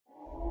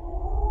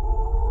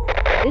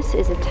This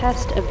is a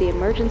test of the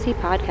emergency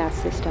podcast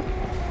system.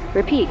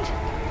 Repeat,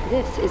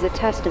 this is a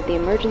test of the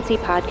emergency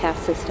podcast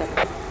system.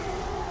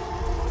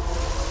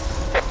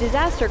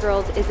 Disaster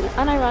Girls is an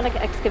unironic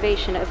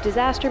excavation of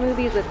disaster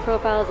movies with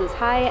profiles as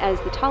high as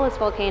the tallest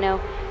volcano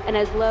and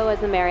as low as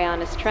the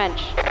Marianas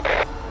Trench.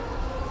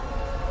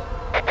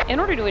 In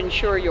order to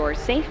ensure your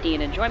safety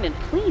and enjoyment,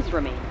 please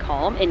remain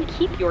calm and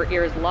keep your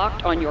ears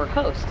locked on your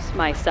hosts,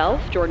 myself,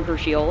 Jordan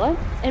Crucchiola,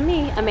 And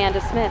me, Amanda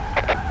Smith.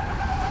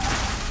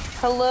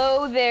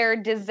 Hello there,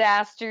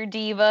 disaster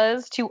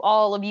divas, to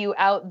all of you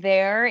out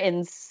there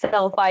in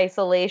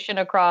self-isolation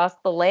across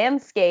the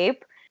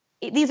landscape.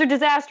 These are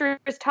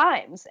disastrous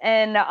times,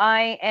 and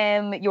I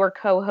am your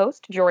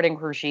co-host, Jordan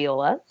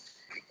Crucchiola.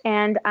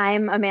 And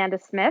I'm Amanda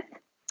Smith.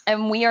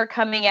 And we are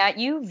coming at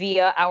you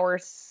via our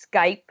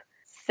Skype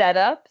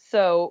setup,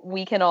 so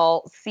we can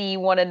all see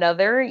one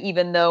another,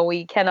 even though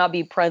we cannot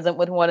be present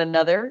with one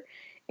another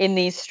in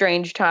these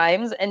strange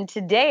times. And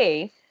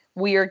today,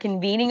 we are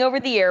convening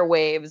over the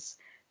airwaves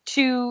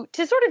to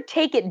sort of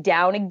take it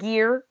down a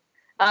gear.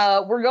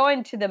 We're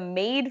going to the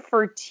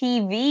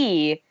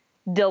made-for-TV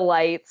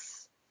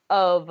delights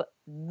of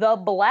The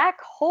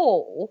Black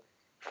Hole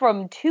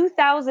from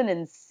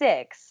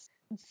 2006,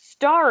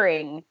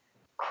 starring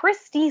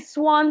Kristy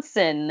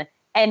Swanson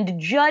and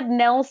Judd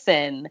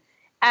Nelson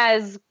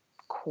as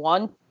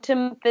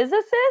quantum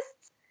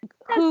physicists?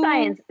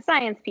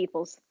 Science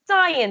peoples.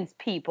 Science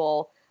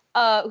people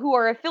who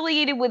are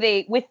affiliated with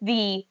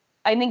the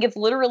I think it's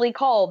literally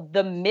called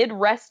the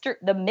Midwestern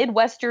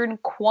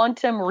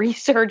Quantum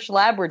Research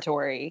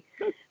Laboratory,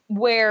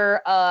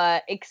 where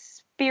an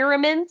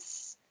experiment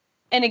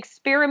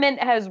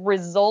has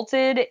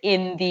resulted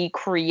in the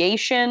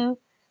creation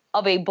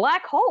of a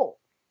black hole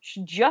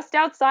just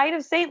outside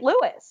of St.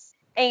 Louis.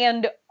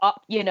 And,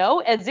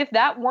 as if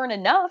that weren't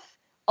enough,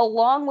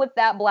 along with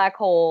that black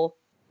hole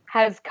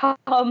has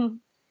come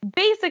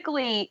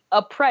basically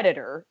a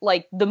predator,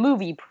 like the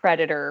movie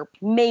Predator,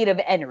 made of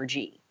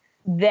energy,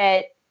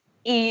 that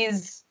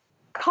is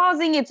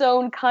causing its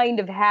own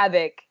kind of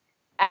havoc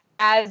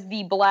as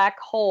the black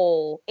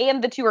hole,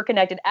 and the two are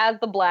connected, as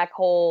the black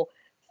hole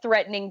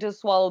threatening to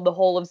swallow the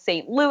whole of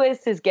St.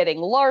 Louis is getting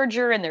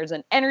larger, and there's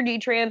an energy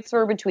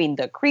transfer between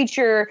the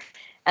creature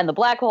and the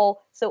black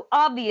hole. So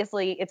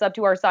obviously it's up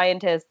to our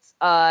scientists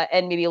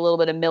and maybe a little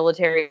bit of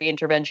military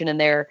intervention in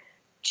there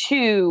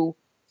to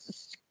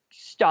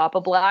stop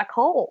a black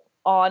hole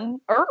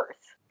on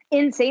Earth.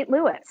 In St.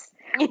 Louis.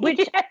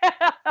 Which,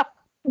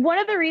 one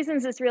of the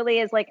reasons this really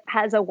is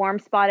has a warm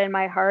spot in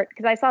my heart,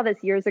 because I saw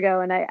this years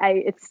ago and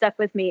it stuck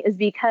with me, is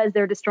because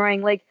they're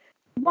destroying,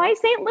 why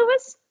St.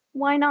 Louis?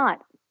 Why not?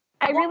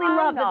 I really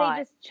love that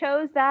they just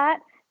chose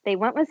that. They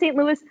went with St.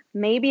 Louis.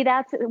 Maybe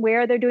that's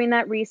where they're doing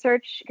that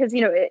research, because,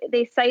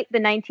 they cite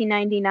the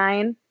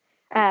 1999.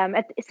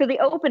 So the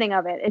opening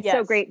of it is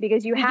so great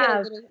because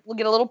we'll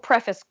get a little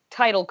preface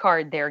title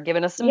card there,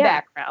 giving us some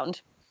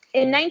background.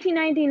 In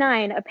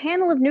 1999, a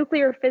panel of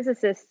nuclear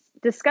physicists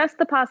discussed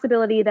the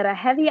possibility that a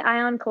heavy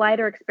ion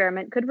collider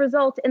experiment could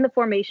result in the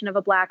formation of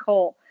a black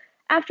hole.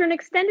 After an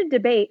extended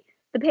debate,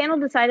 the panel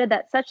decided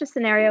that such a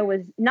scenario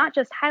was not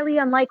just highly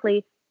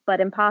unlikely, but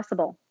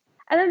impossible.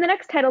 And then the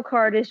next title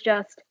card is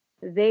just,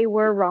 they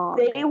were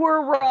wrong. They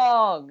were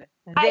wrong.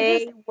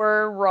 They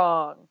were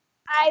wrong.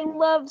 I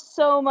love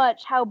so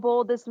much how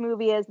bold this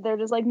movie is. They're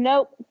just like,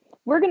 nope,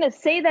 we're going to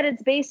say that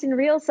it's based in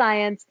real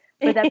science,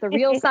 but that the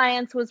real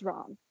science was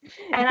wrong.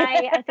 And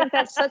I think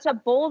that's such a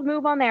bold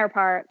move on their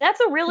part. That's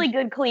a really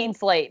good clean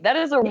slate. That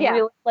is a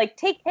real,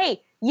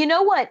 hey, you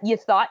know what? You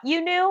thought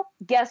you knew?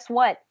 Guess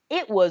what?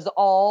 It was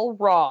all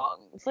wrong.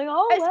 It's like,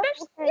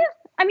 okay.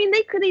 I mean,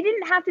 they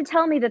didn't have to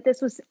tell me that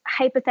this was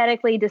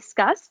hypothetically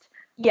discussed.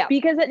 Yeah.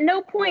 Because at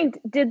no point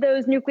did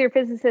those nuclear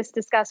physicists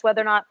discuss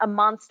whether or not a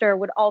monster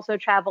would also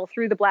travel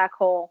through the black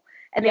hole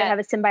and they'd have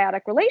a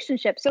symbiotic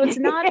relationship. So it's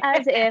not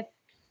as if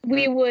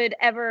we would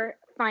ever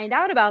find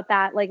out about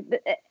that.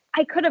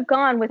 I could have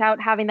gone without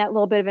having that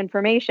little bit of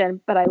information,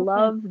 but I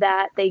love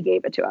that they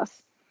gave it to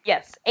us.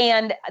 Yes.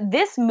 And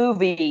this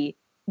movie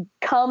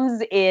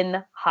comes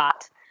in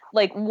hot.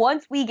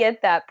 Once we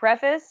get that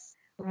preface,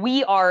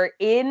 we are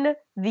in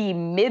the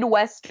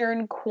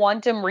Midwestern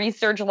Quantum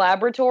Research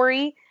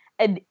Laboratory,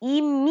 and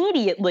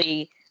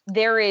immediately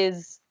there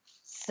is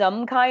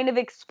some kind of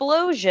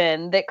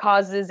explosion that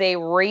causes a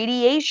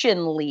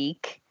radiation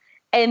leak,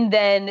 and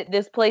then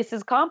this place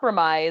is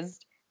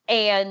compromised,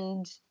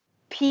 and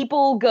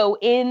people go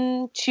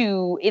in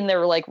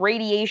their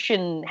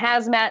radiation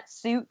hazmat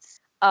suits.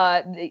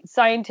 The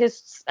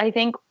scientists, I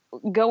think,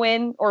 go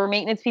in, or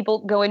maintenance people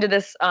go into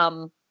this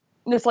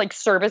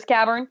service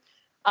cavern,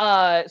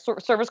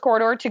 service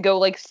corridor to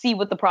go see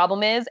what the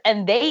problem is,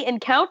 and they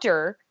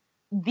encounter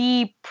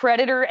the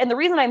Predator. And the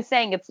reason I'm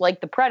saying it's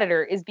like the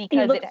Predator is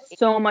because it looks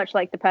so much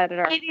like the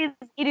Predator.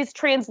 It is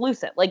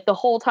translucent. The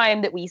whole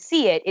time that we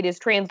see it, it is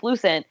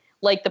translucent,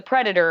 like the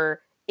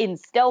Predator in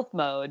stealth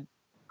mode.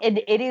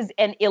 And it is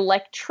an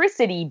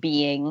electricity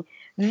being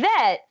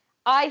that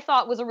I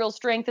thought was a real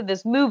strength of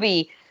this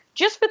movie,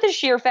 just for the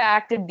sheer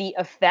fact of the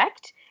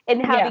effect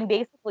and having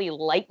basically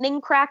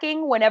lightning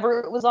cracking whenever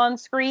it was on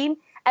screen.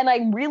 And I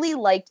really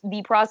liked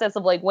the process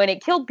of like when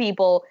it killed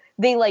people,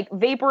 they like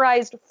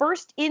vaporized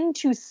first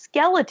into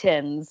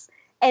skeletons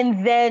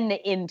and then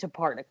into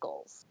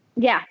particles.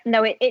 Yeah,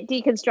 no, it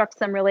deconstructs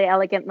them really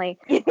elegantly.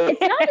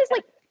 It's not just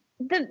like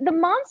the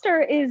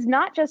monster is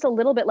not just a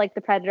little bit like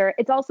the Predator,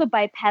 it's also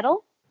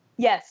bipedal.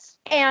 Yes.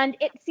 And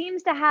it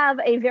seems to have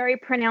a very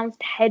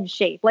pronounced head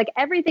shape. Like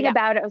everything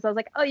about it was, I was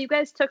like, oh, you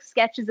guys took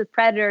sketches of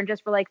Predator and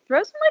just were like,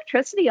 throw some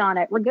electricity on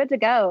it. We're good to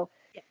go.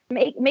 Yeah.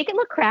 Make it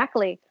look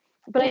crackly.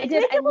 But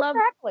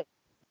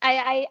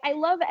I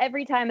love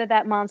every time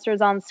that monster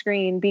is on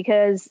screen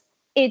because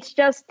it's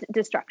just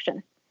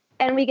destruction.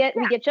 And we get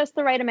just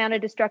the right amount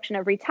of destruction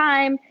every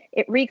time.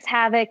 It wreaks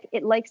havoc.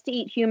 It likes to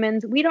eat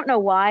humans. We don't know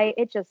why.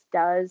 It just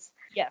does.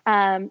 Yeah.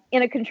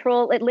 In a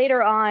control,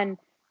 later on,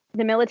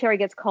 the military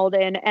gets called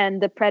in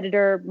and the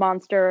Predator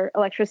monster,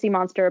 electricity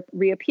monster,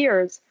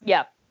 reappears.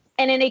 Yeah.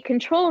 And in a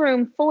control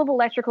room full of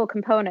electrical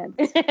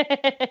components,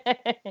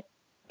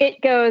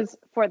 it goes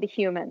for the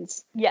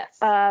humans. Yes.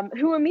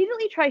 Who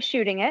immediately try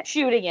shooting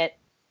it.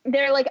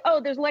 They're like,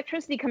 oh, there's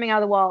electricity coming out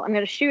of the wall. I'm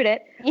going to shoot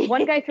it.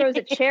 One guy throws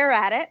a chair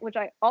at it, which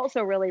I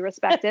also really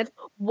respected.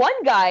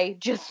 One guy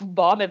just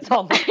vomits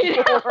on the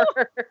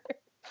floor.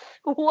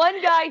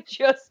 One guy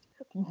just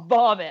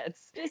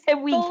vomits.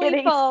 And we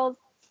get a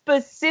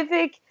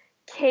specific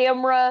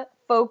camera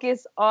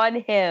focus on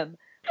him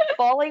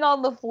falling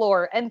on the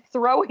floor and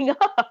throwing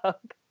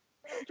up.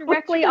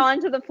 Directly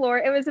onto the floor.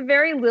 It was a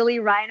very Lily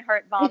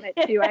Reinhart vomit,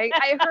 too.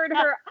 I heard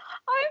her,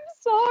 I'm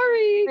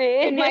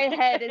sorry, in my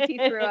head as he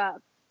threw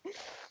up.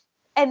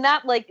 And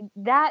that,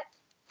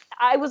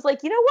 I was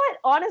like, you know what?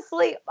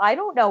 Honestly, I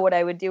don't know what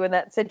I would do in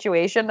that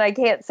situation. I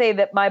can't say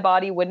that my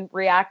body wouldn't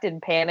react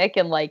in panic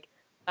and, like,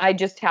 I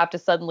just have to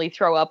suddenly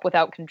throw up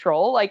without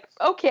control. Like,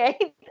 okay.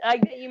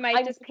 You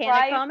might just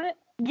panic vomit?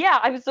 Yeah,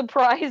 I was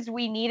surprised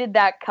we needed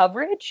that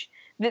coverage.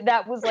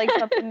 That was, like,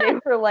 something they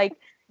were like,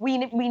 we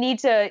need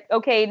to,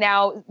 okay,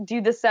 now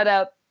do the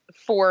setup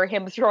for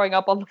him throwing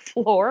up on the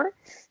floor.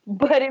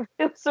 But it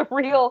was a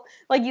real,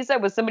 like you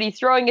said, was somebody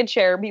throwing a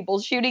chair, people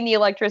shooting the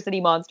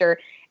electricity monster.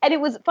 And it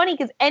was funny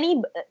because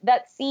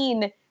that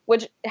scene,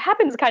 which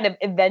happens kind of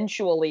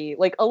eventually,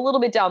 like a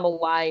little bit down the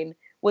line,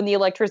 when the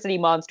electricity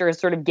monster is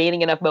sort of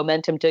gaining enough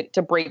momentum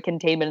to break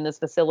containment in this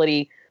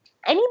facility,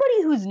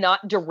 anybody who's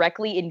not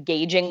directly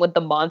engaging with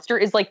the monster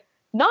is like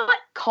not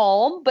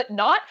calm, but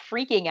not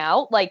freaking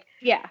out. Like,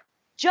 yeah.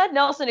 Judd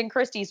Nelson and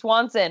Kristy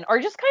Swanson are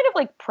just kind of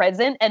like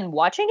present and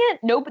watching it.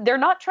 Nope, they're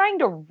not trying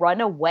to run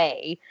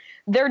away.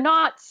 They're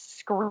not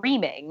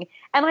screaming.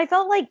 And I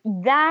felt like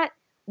that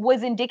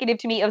was indicative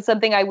to me of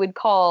something I would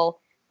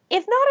call,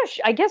 if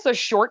not a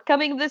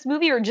shortcoming of this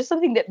movie, or just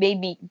something that made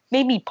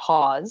me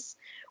pause,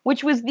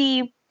 which was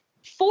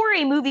for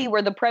a movie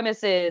where the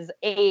premise is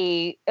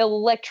a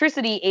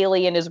electricity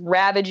alien is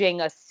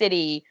ravaging a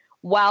city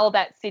while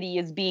that city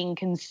is being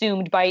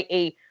consumed by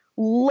a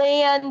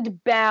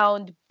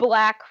land-bound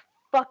black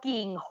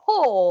fucking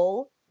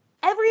hole,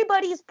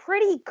 everybody's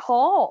pretty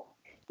calm.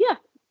 Yeah.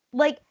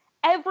 Like,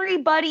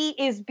 everybody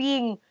is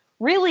being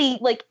really,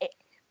 like,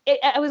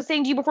 I was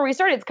saying to you before we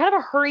started, it's kind of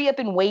a hurry up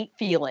and wait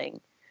feeling,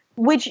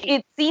 which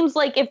it seems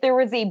like if there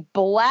was a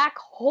black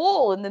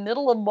hole in the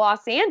middle of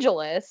Los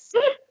Angeles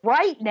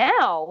right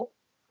now,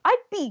 I'd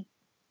be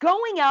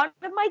going out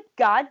of my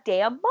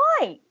goddamn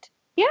mind.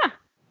 Yeah.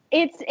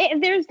 There's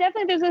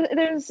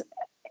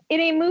in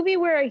a movie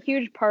where a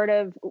huge part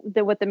of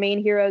what the main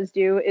heroes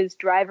do is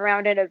drive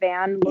around in a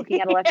van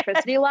looking at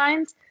electricity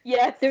lines.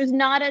 Yes. There's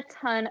not a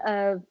ton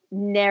of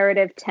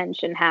narrative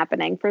tension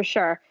happening, for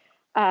sure.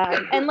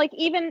 And like,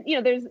 even,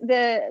 there's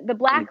the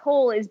black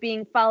hole is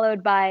being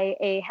followed by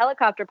a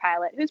helicopter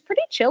pilot who's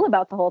pretty chill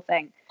about the whole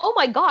thing. Oh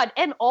my God.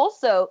 And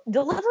also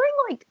delivering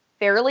like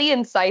fairly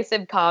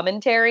incisive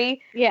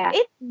commentary. Yeah.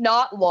 It's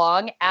not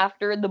long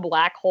after the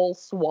black hole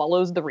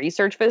swallows the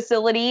research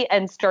facility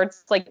and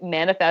starts like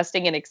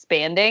manifesting and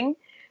expanding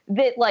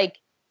that like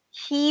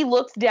he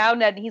looks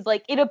down at it and he's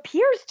like, it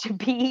appears to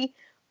be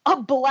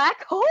a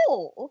black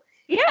hole.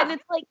 Yeah. And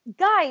it's like,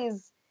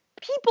 guys,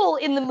 people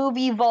in the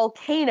movie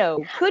Volcano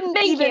couldn't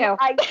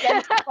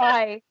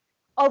identify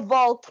a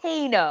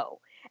volcano.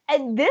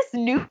 And this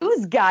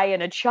news guy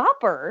in a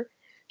chopper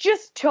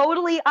just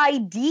totally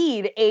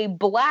ID'd a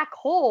black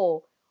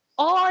hole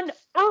on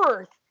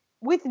Earth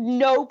with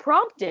no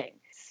prompting.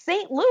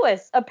 St.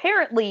 Louis,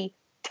 apparently,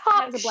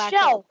 top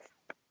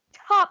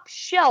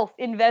shelf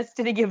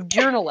investigative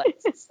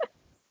journalists,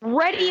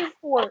 ready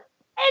for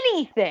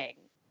anything.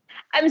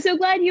 I'm so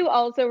glad you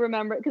also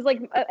remember, because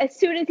like as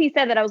soon as he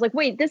said that, I was like,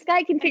 wait, this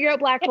guy can figure out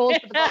black holes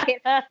for the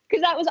volcano.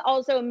 Because that was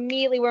also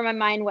immediately where my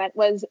mind went,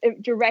 was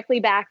directly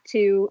back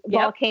to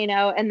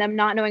Volcano and them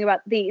not knowing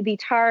about the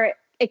tar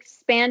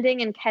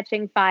expanding and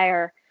catching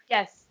fire.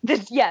 Yes.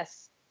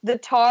 The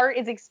tar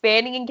is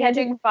expanding and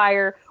catching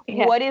fire.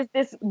 Yeah. What is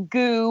this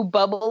goo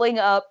bubbling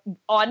up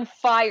on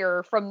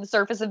fire from the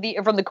surface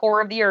from the core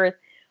of the Earth?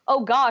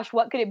 Oh gosh,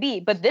 what could it be?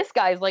 But this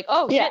guy's like,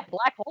 oh shit,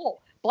 black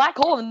hole. Black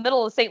hole in the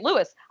middle of St.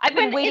 Louis. I've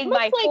been waiting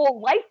my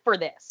whole life for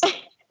this.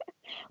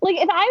 Like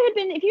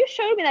if you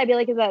showed me that, I'd be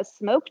like, is that a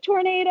smoke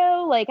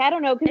tornado? Like, I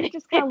don't know, because it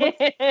just kind of looks,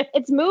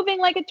 it's moving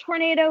like a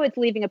tornado. It's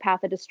leaving a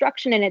path of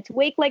destruction in its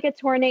wake like a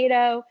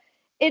tornado.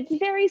 It's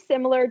very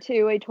similar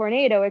to a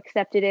tornado,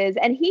 except it is.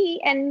 And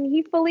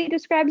he fully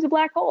describes a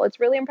black hole. It's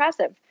really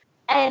impressive.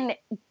 And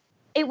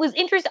it was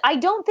interesting. I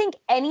don't think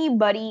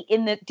anybody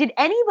did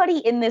anybody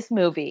in this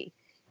movie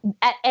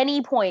at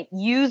any point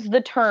use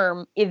the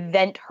term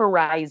event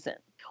horizon?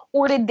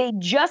 Or did they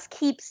just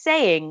keep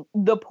saying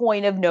the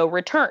point of no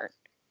return?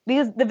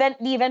 Because the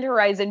event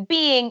horizon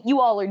being, you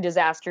all are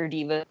disaster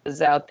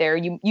divas out there.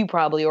 You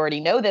probably already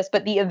know this,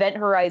 but the event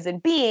horizon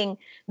being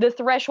the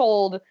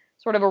threshold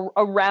sort of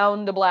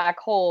around a black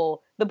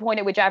hole, the point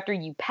at which after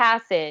you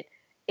pass it,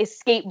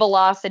 escape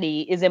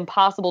velocity is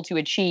impossible to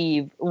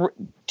achieve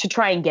to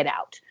try and get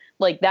out.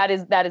 Like that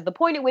is the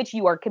point at which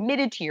you are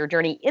committed to your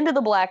journey into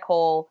the black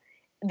hole.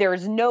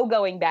 There's no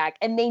going back.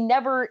 And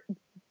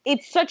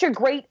it's such a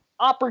great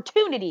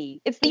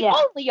opportunity. It's the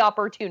only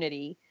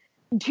opportunity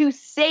to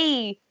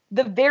say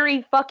the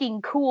very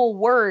fucking cool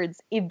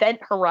words event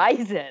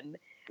horizon.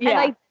 Yeah. And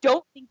I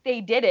don't think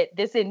they did it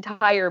this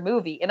entire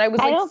movie. And I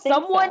was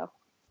someone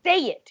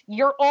say it.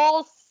 You're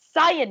all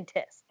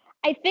scientists.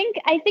 I think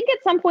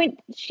at some point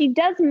she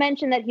does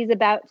mention that he's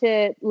about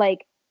to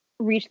like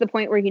reach the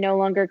point where he no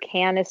longer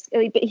can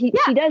escape. But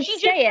she does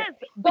say it.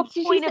 The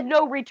point of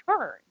no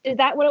return. Is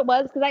that what it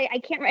was? Because I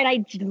can't. And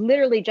I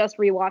literally just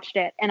rewatched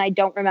it, and I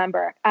don't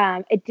remember.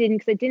 It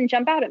didn't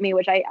jump out at me,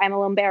 which I'm a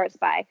little embarrassed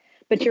by.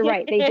 But you're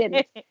right, they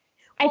didn't.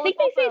 I think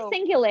they say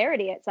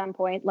singularity at some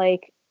point.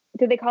 Like,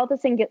 did they call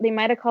it They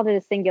might have called it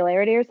a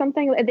singularity or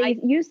something. They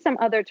used some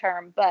other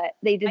term, but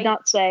they did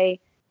not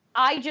say.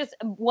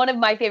 One of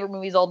my favorite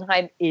movies all the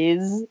time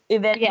is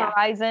Event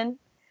Horizon,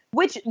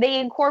 which they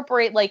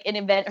incorporate like an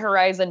Event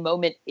Horizon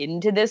moment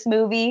into this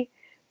movie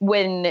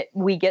when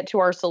we get to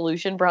our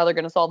solution for how they're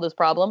going to solve this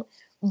problem.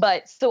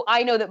 But so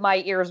I know that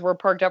my ears were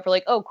perked up for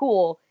like, oh,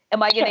 cool.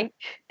 Am I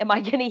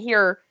going to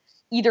hear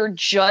either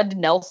Judd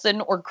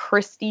Nelson or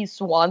Kristy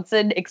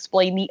Swanson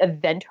explain the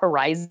Event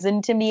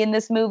Horizon to me in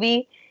this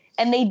movie?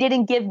 And they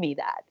didn't give me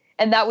that.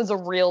 And that was a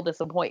real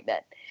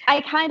disappointment.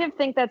 I kind of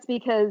think that's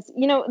because,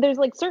 there's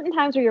like certain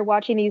times where you're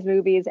watching these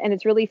movies and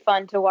it's really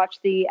fun to watch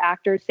the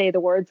actors say the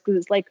words because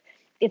it's like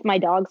if my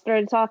dog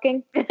started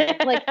talking,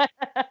 like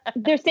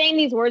they're saying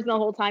these words the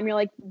whole time. You're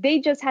like, they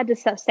just had to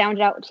sound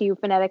it out to you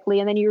phonetically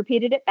and then you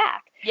repeated it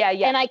back. Yeah.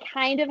 And I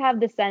kind of have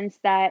the sense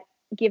that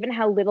given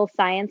how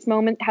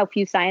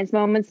few science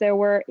moments there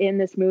were in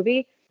this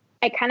movie,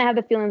 I kind of have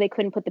the feeling they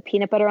couldn't put the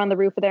peanut butter on the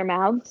roof of their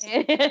mouths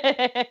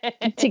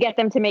to get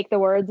them to make the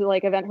words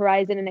like event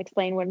horizon and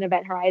explain what an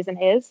event horizon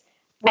is.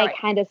 Right. I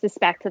kind of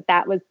suspect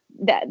that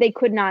they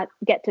could not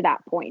get to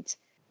that point.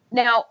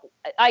 Now,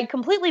 I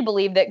completely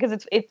believe that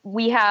because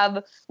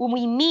when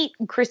we meet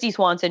Kristy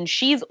Swanson,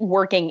 she's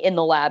working in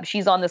the lab.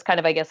 She's on this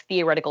kind of, I guess,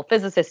 theoretical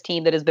physicist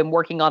team that has been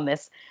working on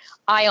this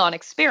ion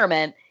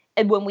experiment.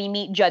 And when we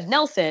meet Judd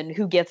Nelson,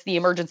 who gets the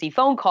emergency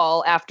phone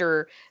call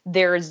after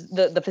there's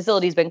the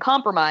facility's been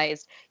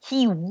compromised,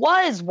 he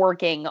was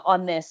working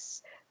on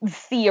this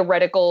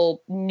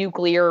theoretical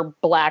nuclear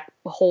black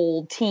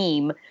hole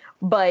team,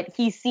 but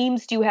he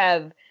seems to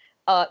have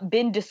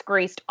been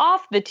disgraced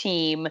off the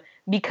team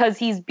because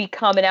he's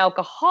become an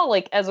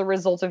alcoholic as a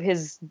result of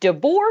his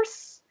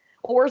divorce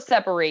or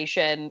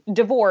separation.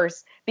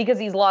 Divorce because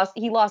he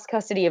lost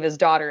custody of his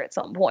daughter at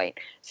some point.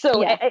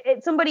 So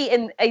somebody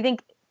in, I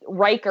think,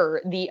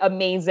 Riker, the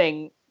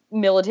amazing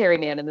military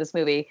man in this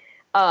movie,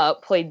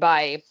 played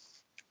by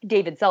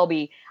David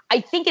Selby.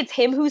 I think it's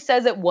him who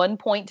says at one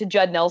point to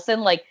Judd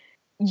Nelson, like,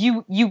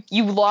 you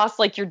lost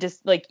like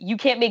you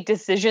can't make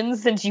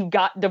decisions since you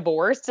got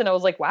divorced. And I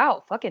was like,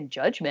 wow, fucking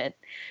judgment.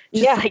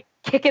 Just like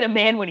kicking a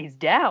man when he's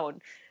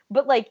down.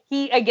 But like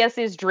he, I guess,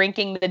 is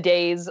drinking the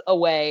days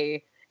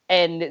away.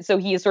 And so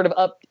he is sort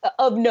of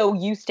of no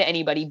use to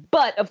anybody.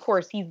 But of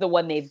course, he's the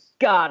one they've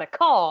got to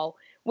call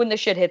when the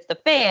shit hits the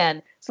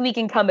fan, so he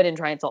can come in and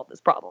try and solve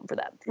this problem for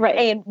them. Right.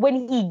 And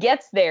when he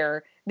gets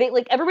there,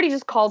 everybody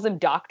just calls him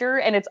doctor,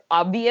 and it's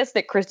obvious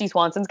that Kristy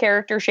Swanson's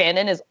character,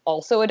 Shannon, is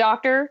also a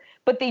doctor,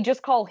 but they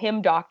just call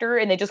him doctor,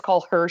 and they just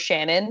call her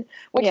Shannon,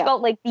 which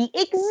felt like the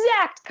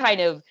exact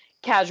kind of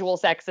casual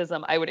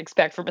sexism I would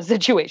expect from a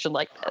situation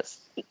like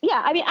this.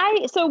 Yeah, I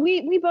mean, so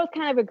we both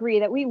kind of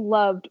agree that we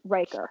loved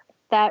Riker.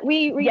 That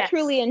we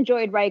truly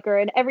enjoyed Riker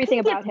and everything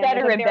about him.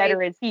 Better and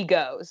better as he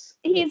goes.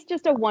 He's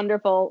just a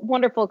wonderful,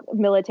 wonderful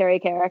military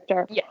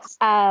character. Yes.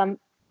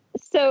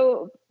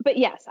 But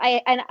yes,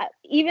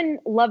 even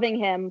loving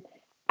him,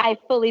 I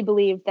fully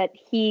believe that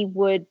he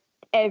would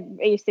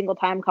every single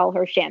time call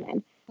her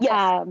Shannon.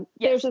 Yes.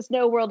 There's just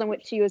no world in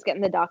which she was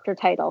getting the doctor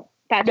title.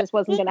 That just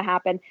wasn't going to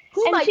happen.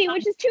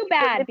 Which is too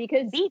bad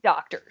because the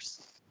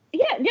doctors.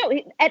 Yeah, no.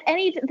 He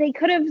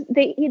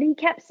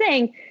kept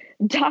saying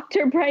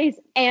Dr. Bryce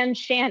and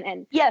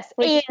Shannon. Yes,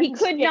 like he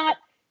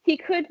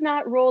could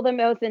not roll them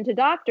both into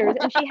doctors.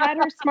 And she had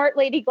her smart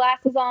lady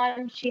glasses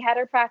on. She had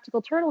her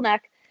practical turtleneck,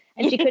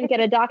 and she couldn't get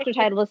a doctor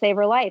title to save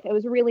her life. It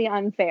was really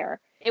unfair.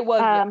 It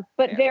was,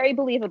 but very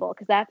believable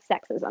because that's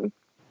sexism.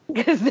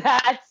 because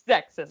that's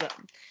sexism.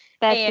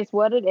 That's just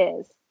what it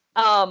is.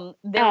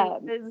 There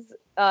is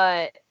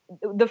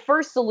the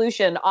first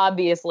solution,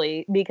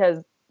 obviously,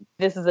 because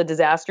this is a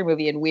disaster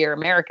movie and we are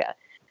America.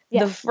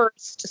 Yeah. The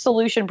first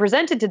solution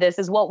presented to this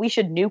is, well, we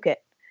should nuke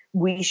it.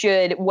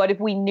 What if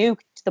we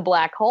nuked the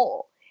black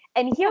hole?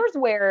 And here's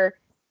where,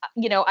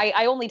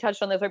 I only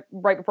touched on this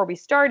right before we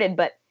started,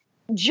 but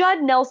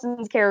Judd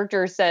Nelson's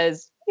character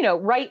says,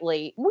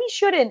 rightly, we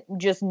shouldn't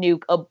just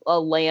nuke a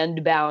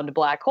land-bound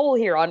black hole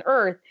here on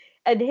Earth.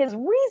 And his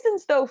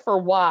reasons, though, for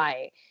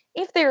why,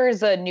 if there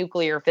is a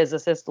nuclear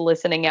physicist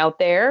listening out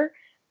there,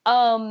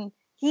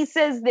 he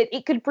says that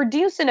it could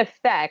produce an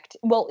effect.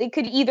 Well, it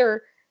could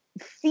either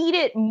feed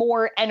it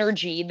more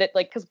energy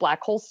because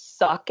black holes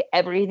suck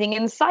everything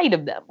inside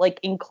of them,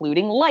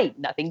 including light.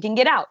 Nothing can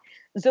get out.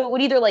 So it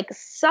would either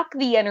suck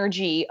the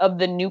energy of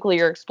the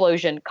nuclear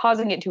explosion,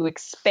 causing it to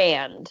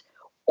expand,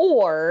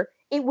 or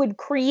it would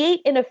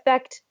create an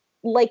effect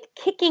like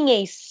kicking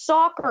a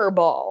soccer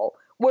ball,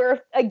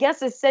 where I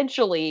guess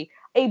essentially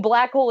a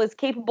black hole is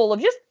capable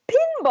of just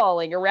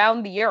pinballing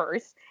around the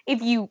Earth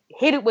if you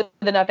hit it with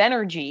enough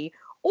energy.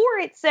 Or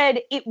it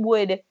said it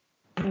would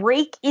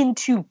break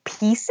into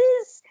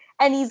pieces,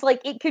 and he's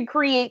like, it could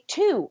create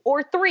 2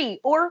 or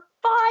 3 or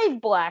 5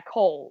 black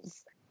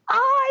holes.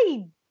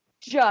 I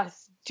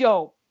just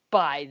don't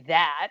buy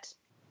that.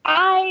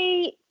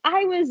 That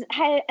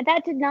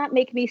did not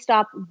make me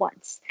stop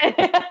once.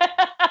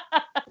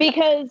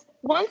 Because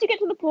once you get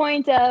to the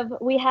point of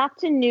we have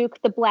to nuke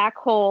the black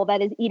hole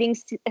that is eating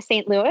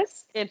St.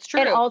 Louis. It's true.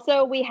 And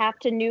also we have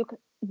to nuke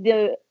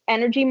the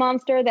energy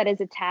monster that is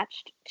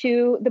attached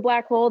to the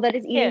black hole that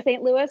is eating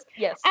St. Louis.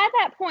 Yes. At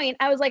that point,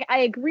 I was like,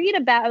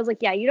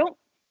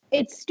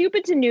 it's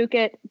stupid to nuke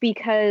it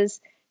because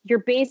you're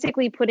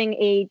basically putting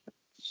a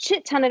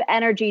shit ton of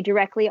energy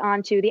directly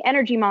onto the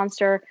energy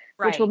monster,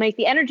 which will make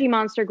the energy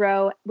monster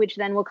grow, which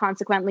then will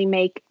consequently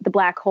make the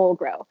black hole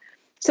grow.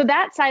 So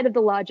that side of the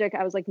logic,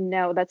 I was like,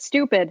 no, that's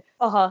stupid.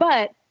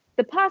 But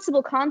the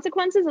possible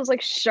consequences, I was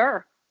like,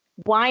 sure,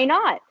 why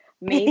not?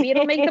 Maybe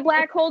it'll make the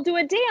black hole do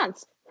a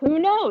dance. Who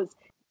knows?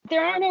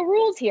 There are no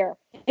rules here.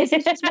 This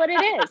is just what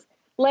it is.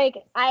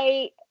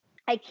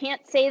 I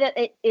can't say that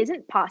it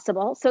isn't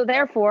possible. So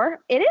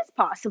therefore, it is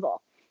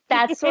possible.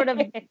 That's sort of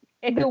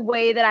the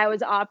way that I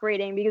was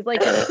operating, because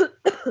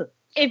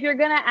if you're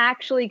going to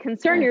actually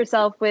concern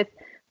yourself with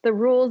the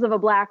rules of a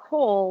black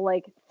hole,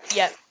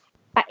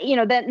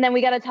 then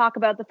we got to talk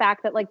about the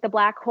fact that the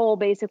black hole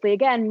basically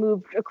again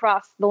moved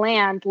across the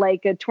land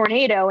like a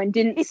tornado and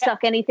didn't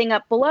suck anything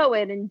up below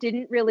it, and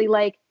didn't really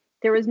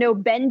there was no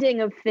bending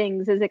of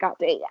things as it got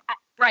to.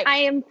 Right. I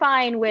am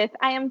fine with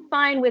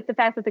the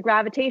fact that the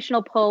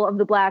gravitational pull of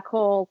the black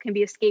hole can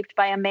be escaped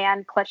by a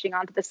man clutching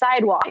onto the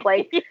sidewalk.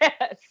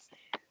 Yes.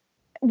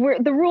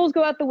 The rules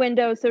go out the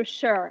window. So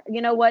sure,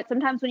 you know what?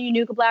 Sometimes when you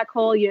nuke a black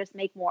hole, you just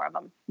make more of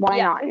them. Why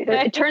not?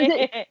 It turns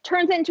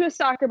it into a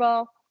soccer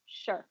ball.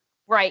 Sure.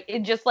 Right.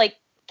 It just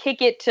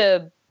kick it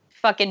to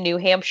fucking New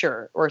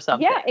Hampshire or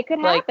something. Yeah, it could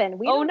happen.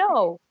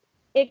 No.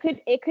 It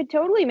could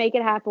totally make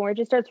it happen where it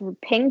just starts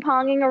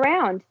ping-ponging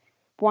around.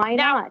 Why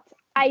not?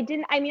 I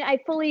don't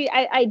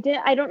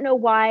know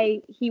why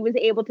he was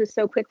able to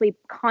so quickly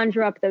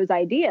conjure up those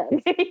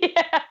ideas.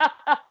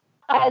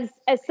 As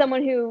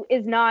someone who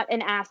is not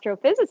an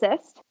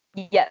astrophysicist.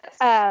 Yes.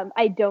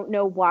 I don't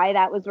know why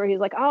that was where he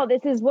was like, oh,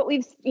 this is what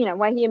we've,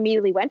 why he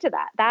immediately went to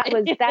that. That's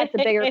a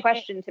bigger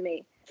question to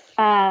me.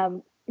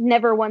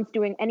 Never once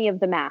doing any of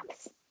the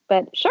maths,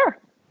 but sure.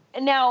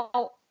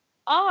 Now,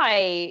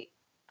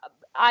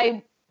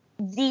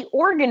 the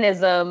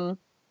organism,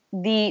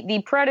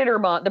 the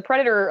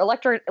predator,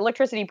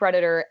 electricity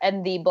predator,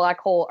 and the black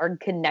hole are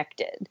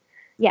connected.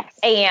 Yes.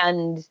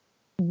 And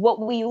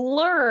what we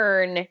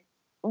learn,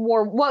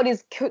 or what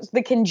is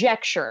the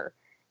conjecture,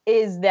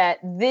 is that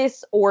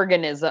this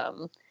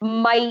organism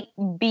might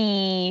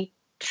be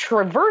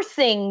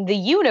traversing the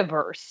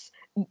universe,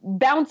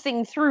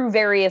 bouncing through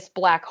various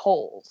black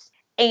holes.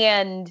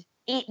 And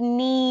it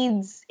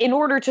needs, in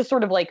order to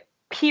sort of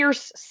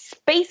pierce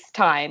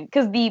space-time,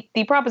 because the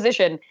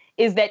proposition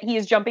is that he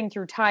is jumping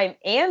through time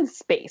and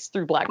space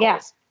through black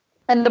holes.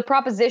 And the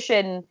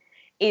proposition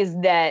is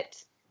that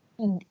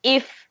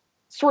if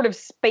sort of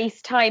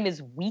space-time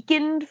is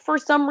weakened for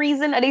some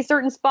reason at a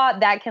certain spot,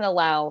 that can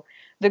allow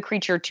the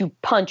creature to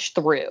punch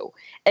through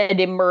and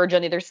emerge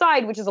on the other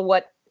side, which is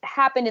what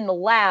happened in the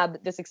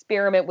lab. This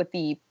experiment with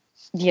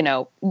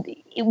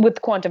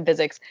with quantum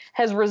physics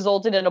has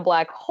resulted in a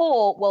black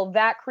hole. Well,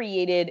 that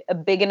created a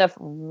big enough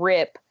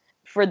rip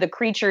for the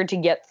creature to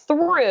get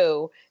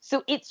through.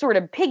 So it sort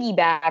of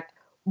piggybacked.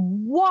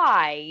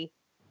 Why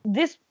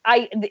this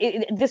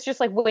just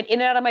went in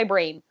and out of my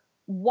brain.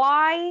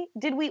 Why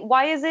did we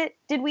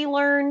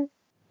learn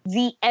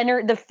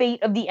the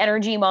fate of the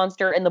energy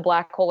monster and the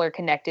black hole are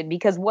connected?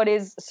 Because what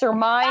is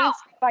surmised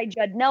by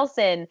Judd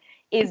Nelson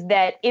is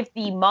that if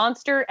the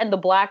monster and the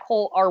black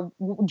hole are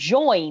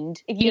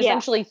joined, if you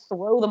essentially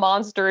throw the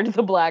monster into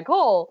the black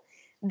hole,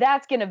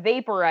 that's going to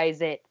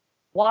vaporize it.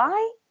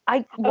 Why?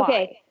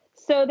 Okay.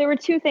 So there were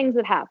two things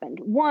that happened.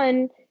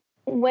 One,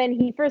 when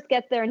he first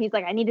gets there and he's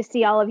like, I need to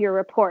see all of your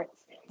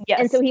reports. Yes.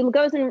 And so he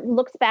goes and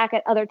looks back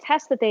at other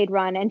tests that they'd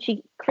run, and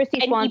Christy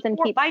Swanson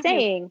keeps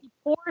saying, he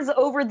pores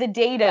over the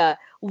data,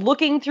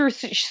 looking through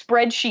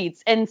spreadsheets,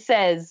 and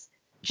says,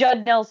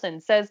 Judd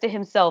Nelson says to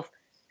himself,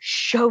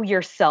 show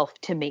yourself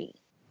to me.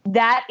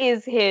 That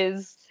is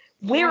his,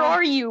 where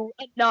are you,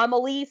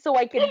 anomaly, so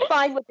I can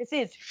find what this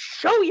is.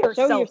 Show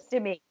yourself to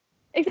me.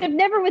 Except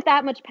never with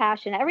that much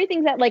passion.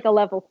 Everything's at like a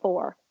level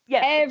 4.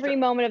 Yes, every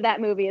moment of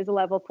that movie is a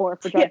level 4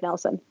 for Judd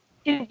Nelson.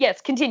 Yes,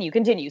 continue.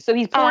 So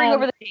he's poring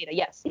over the data.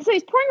 Yes. So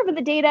he's poring over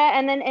the data,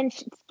 and then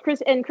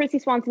Christy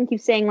Swanson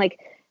keeps saying like,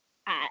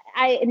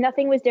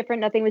 nothing was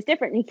different.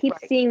 And he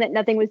keeps seeing that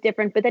nothing was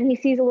different, but then he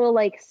sees a little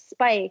like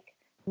spike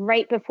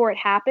right before it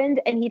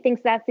happened, and he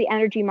thinks that's the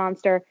energy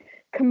monster.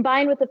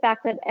 Combined with the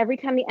fact that every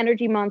time the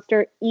energy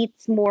monster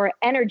eats more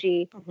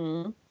energy,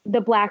 the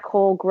black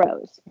hole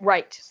grows.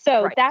 Right.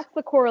 So that's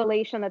the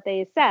correlation that they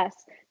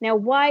assess. Now,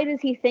 why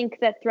does he think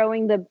that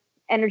throwing the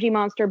energy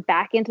monster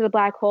back into the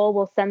black hole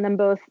will send them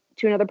both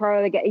to another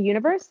part of the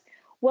universe?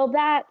 Well,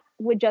 that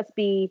would just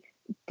be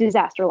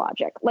disaster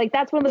logic. Like,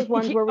 that's one of those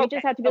ones where we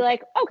just have to be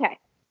like, okay,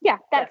 yeah,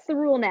 that's the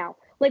rule now.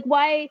 Like,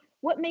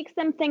 what makes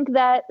them think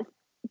that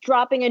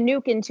dropping a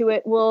nuke into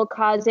it will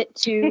cause it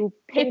to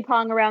ping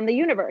pong around the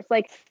universe?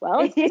 Like, well,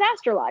 it's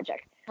disaster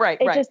logic.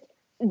 Just,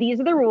 these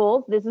are the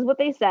rules. This is what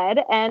they said.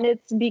 And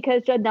it's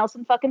because Judd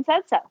Nelson fucking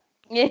said so.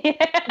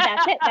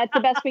 That's it. That's the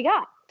best we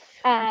got.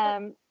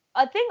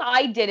 A thing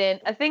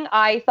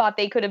I thought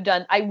they could have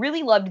done, I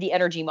really loved the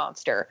energy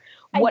monster.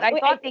 What I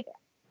thought they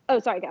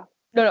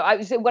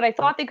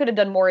could have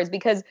done more is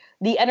because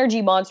the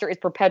energy monster is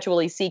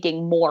perpetually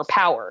seeking more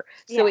power.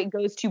 So it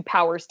goes to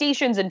power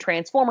stations and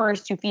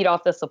transformers to feed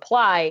off the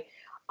supply.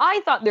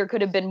 I thought there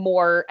could have been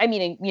more, I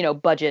mean,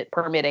 budget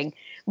permitting,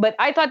 but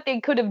I thought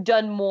they could have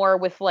done more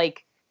with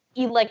like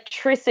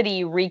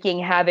electricity wreaking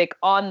havoc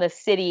on the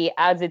city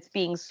as it's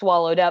being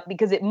swallowed up,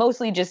 because it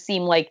mostly just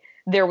seemed like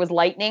there was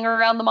lightning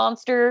around the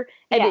monster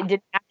and it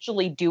didn't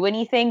actually do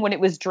anything when it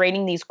was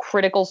draining these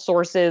critical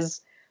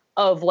sources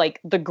of like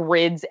the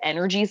grid's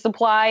energy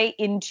supply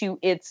into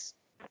its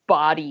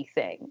body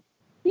thing.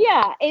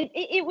 Yeah,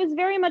 it was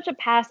very much a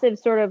passive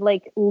sort of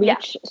like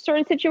leech sort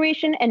of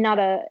situation, and not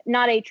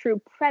a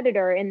true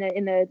predator in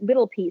the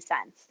little p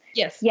sense.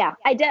 Yes. Yeah,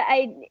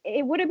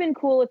 it would have been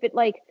cool if it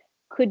like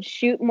could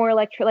shoot more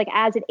like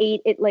as it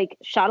ate, it like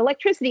shot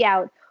electricity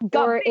out.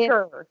 Or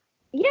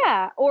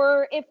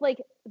if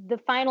like the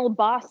final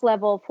boss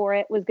level for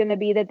it was going to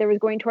be that there was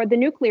going toward the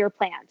nuclear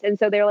plant. And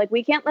so they're like,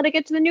 we can't let it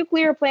get to the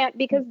nuclear plant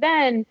because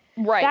then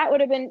that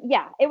would have been,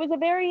 it was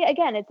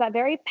it's that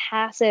very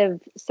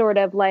passive sort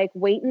of like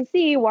wait and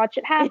see, watch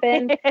it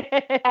happen.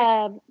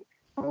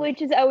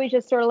 Which is always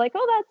just sort of like,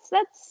 oh,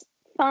 that's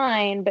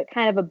fine, but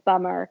kind of a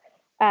bummer.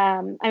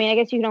 I mean, I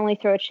guess you can only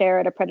throw a chair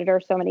at a predator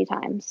so many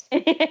times.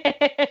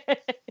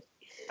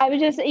 I was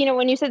just,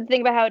 when you said the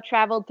thing about how it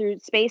traveled through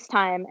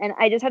space-time, and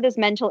I just had this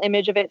mental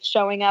image of it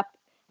showing up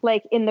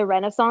like in the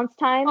Renaissance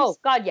times. Oh,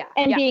 God, yeah.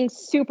 And being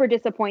super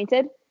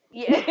disappointed.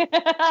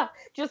 Yeah.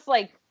 Just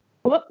like,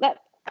 I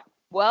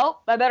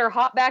better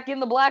hop back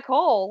in the black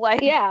hole.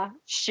 Like,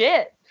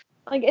 shit.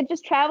 Like, it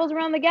just travels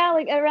around the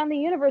galaxy, around the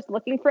universe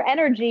looking for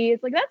energy.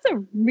 It's like, that's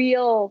a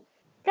real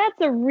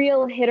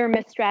hit or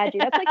miss strategy.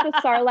 That's like the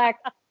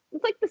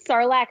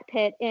Sarlacc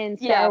pit in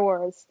Star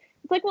Wars.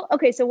 It's like, well,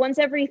 okay, so once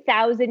every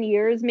 1,000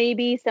 years,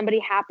 maybe somebody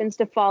happens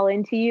to fall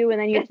into you,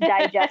 and then you have to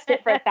digest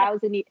it for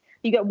 1,000 years.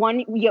 You get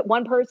one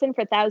person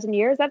for 1,000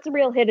 years. That's a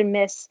real hit and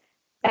miss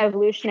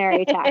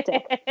evolutionary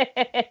tactic.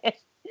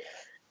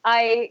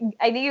 I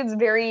think it's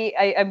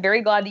I'm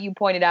very glad that you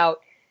pointed out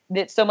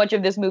that so much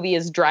of this movie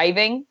is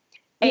driving,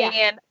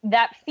 and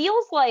that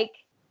feels like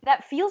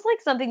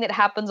something that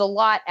happens a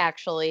lot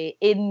actually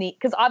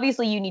because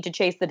obviously you need to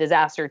chase the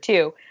disaster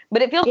too,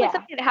 but it feels like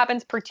something that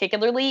happens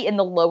particularly in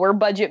the lower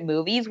budget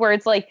movies where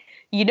it's like,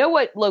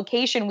 what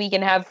location we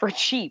can have for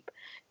cheap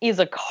is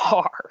a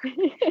car.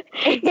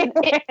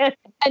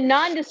 A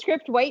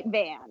nondescript white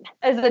van.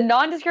 As a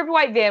nondescript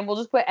white van, we'll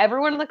just put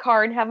everyone in the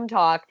car and have them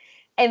talk.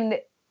 And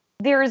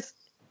there's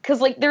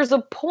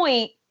a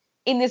point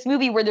in this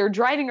movie where they're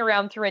driving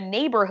around through a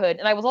neighborhood.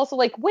 And I was also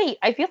like, wait,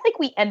 I feel like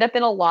we end up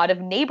in a lot of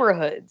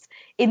neighborhoods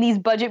in these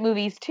budget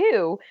movies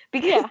too,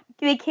 because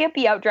they can't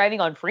be out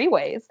driving on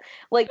freeways.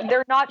 Like,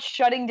 they're not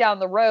shutting down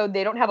the road.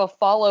 They don't have a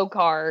follow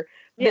car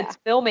that's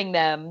filming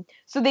them.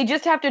 So they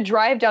just have to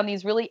drive down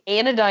these really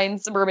anodyne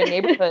suburban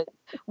neighborhoods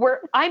where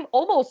I'm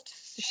almost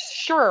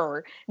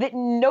sure that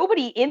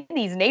nobody in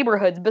these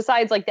neighborhoods,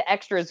 besides like the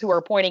extras who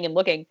are pointing and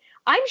looking,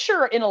 I'm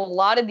sure in a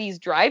lot of these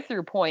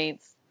drive-through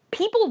points,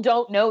 people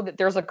don't know that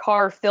there's a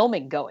car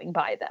filming going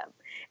by them.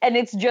 And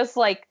it's just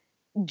like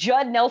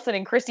Judd Nelson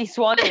and Christy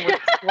Swanson were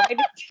driving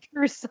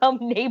through some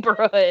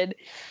neighborhood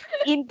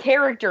in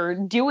character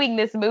doing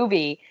this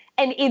movie.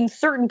 And in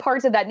certain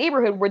parts of that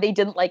neighborhood where they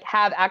didn't like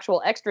have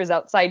actual extras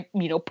outside,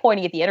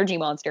 pointing at the energy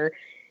monster,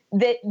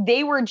 that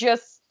they were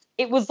just,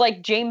 it was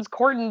like James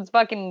Corden's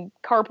fucking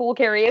carpool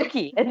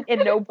karaoke and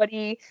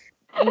nobody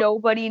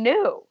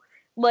knew.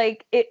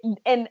 Like it,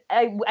 and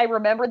I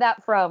remember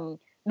that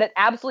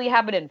absolutely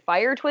happened in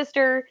Fire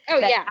Twister. Oh,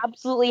 that yeah.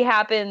 absolutely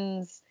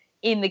happens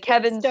in the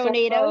Kevin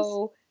Stonados.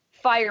 Sorbo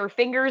Fire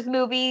Fingers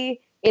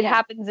movie. It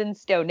happens in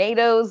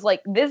Stonados.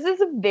 Like, this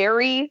is a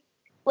very,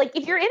 like,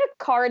 if you're in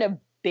a car in a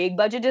big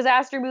budget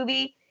disaster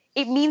movie,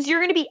 it means you're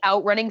going to be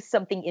outrunning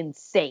something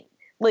insane.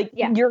 Like,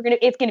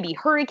 it's going to be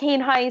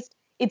hurricane heist.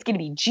 It's going to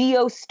be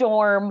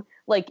geostorm.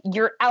 Like,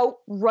 you're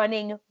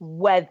outrunning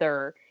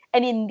weather.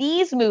 And in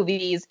these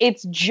movies,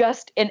 it's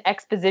just an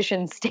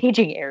exposition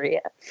staging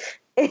area.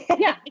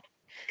 Yeah.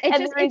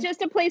 It's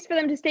just a place for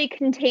them to stay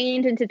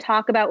contained and to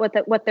talk about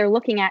what they're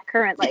looking at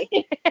currently.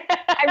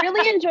 I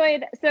really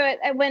enjoyed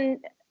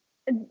when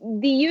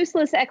the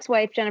useless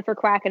ex-wife Jennifer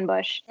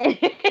Quackenbush,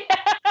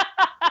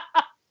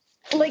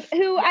 like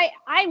who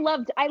I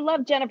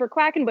loved Jennifer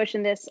Quackenbush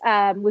in this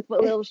with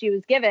what little she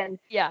was given.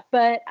 Yeah,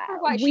 but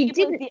we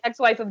didn't the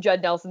ex-wife of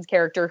Judd Nelson's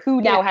character,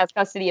 who now has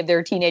custody of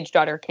their teenage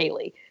daughter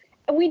Kaylee.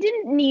 We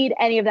didn't need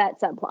any of that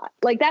subplot.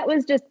 Like, that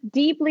was just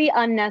deeply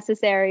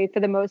unnecessary for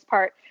the most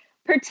part.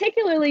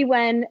 Particularly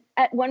when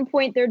at one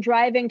point they're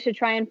driving to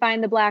try and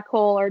find the black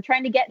hole, or they're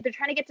trying to get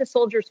to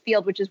Soldiers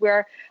Field, which is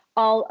where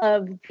all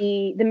of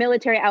the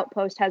military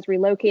outpost has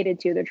relocated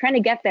to. They're trying to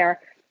get there.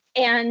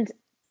 And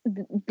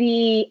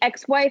the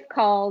ex-wife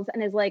calls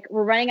and is like,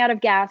 we're running out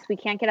of gas. We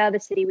can't get out of the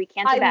city. We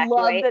can't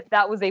evacuate. I love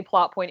that was a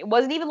plot point. It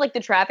wasn't even like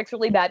the traffic's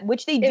really bad,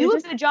 which they do a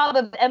good job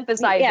of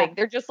emphasizing. Yeah.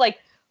 They're just like,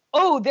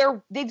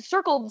 oh, they've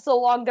circled so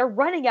long, they're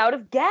running out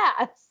of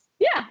gas.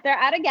 Yeah, they're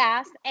out of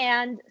gas.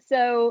 And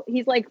so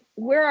he's like,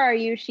 where are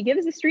you? She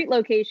gives a street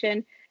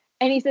location.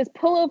 And he says,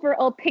 pull over,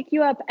 I'll pick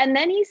you up. And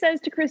then he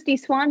says to Kristy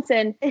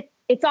Swanson,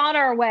 it's on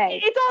our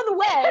way. It's on the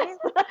way.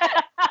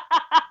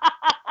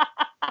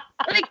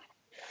 Like,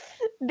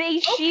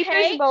 the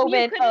sheepish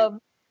moment of,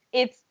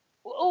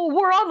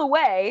 we're on the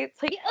way.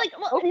 It's like,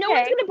 no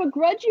one's going to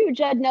begrudge you,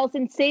 Judd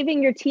Nelson,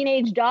 saving your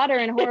teenage daughter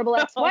and horrible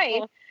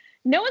ex-wife.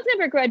 No one's going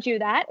to begrudge you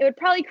that. It would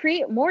probably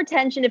create more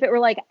tension if it were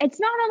like,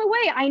 it's not on the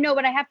way. I know,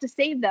 but I have to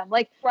save them.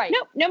 Like, right.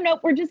 Nope.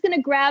 We're just going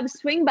to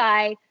swing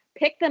by,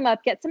 pick them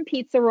up, get some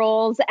pizza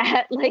rolls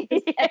at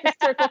the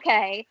Circle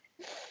K,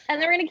 and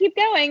they're going to keep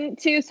going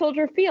to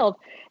Soldier Field.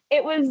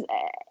 It was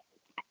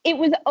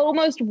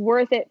almost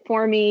worth it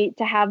for me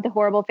to have the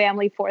horrible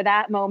family for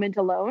that moment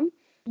alone.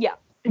 Yeah.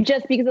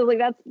 Just because I was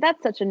like,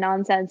 that's such a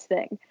nonsense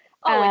thing.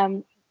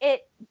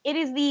 It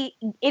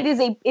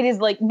is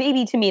like,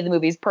 maybe to me the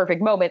movie's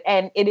perfect moment,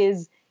 and it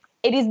is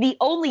the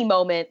only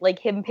moment, like,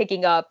 him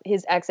picking up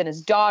his ex and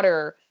his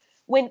daughter,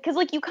 because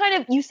like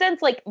you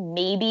sense like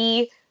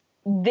maybe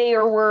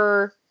there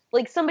were,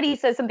 like, somebody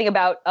says something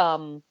about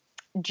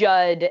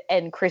Judd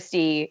and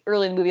Kristy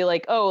early in the movie,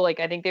 like, oh,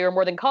 like, I think they were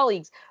more than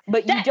colleagues,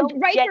 but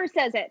Riker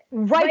says it.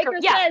 Riker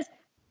says,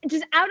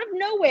 just out of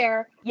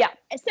nowhere,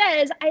 it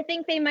says, I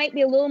think they might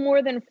be a little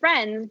more than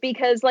friends,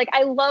 because, like,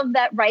 I love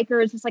that Riker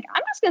is just like,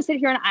 I'm just going to sit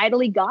here and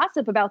idly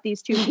gossip about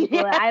these two people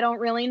that I don't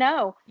really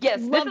know.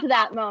 Yes. Loved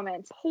that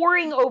moment.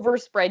 Poring over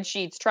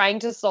spreadsheets, trying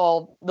to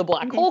solve the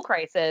black hole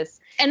crisis.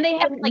 And they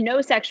have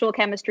no sexual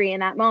chemistry in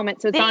that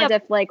moment, so it's not as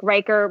if, like,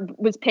 Riker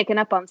was picking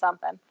up on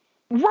something.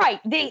 Right.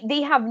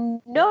 They have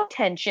no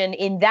tension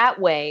in that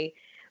way,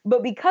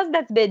 but because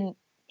that's been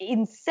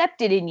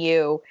incepted in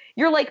you,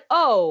 you're like,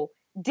 oh,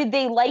 did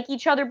they like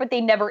each other, but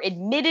they never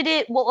admitted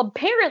it? Well,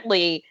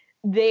 apparently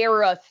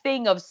they're a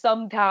thing of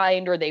some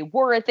kind, or they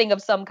were a thing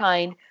of some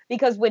kind,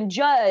 because when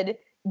Judd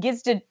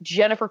gets to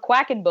Jennifer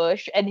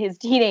Quackenbush and his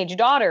teenage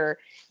daughter,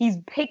 he's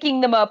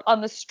picking them up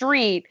on the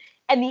street,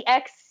 and the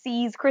ex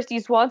sees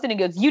Kristy Swanson and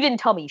goes, you didn't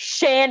tell me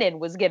Shannon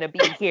was going to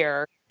be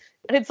here.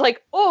 And it's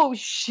like, oh,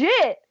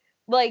 shit.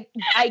 Like,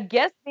 I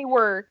guess they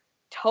were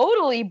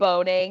totally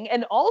boning.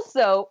 And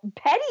also,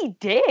 petty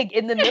dig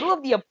in the middle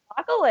of the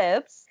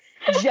apocalypse.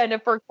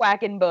 Jennifer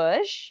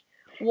Quackenbush.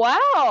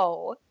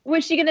 Wow.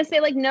 Was she gonna say,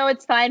 like, no,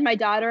 it's fine, my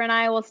daughter and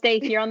I will stay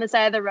here on the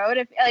side of the road?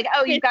 If, like,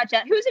 oh, you've got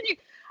Jen, who's in you?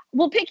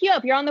 We'll pick you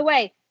up. You're on the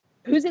way.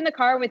 Who's in the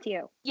car with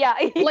you? Yeah.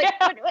 Like,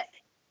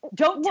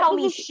 don't tell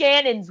me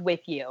Shannon's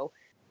with you.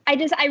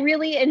 I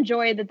really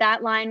enjoyed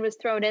that line was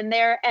thrown in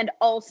there, and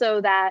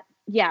also that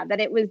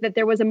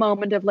there was a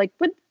moment of like,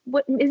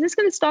 what is this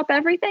going to stop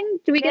everything?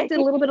 Do we get to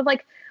a little bit of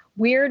like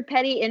weird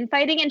petty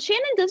infighting? And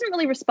Shannon doesn't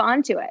really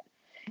respond to it.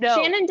 No.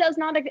 Shannon does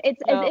not.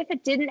 It's as if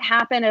it didn't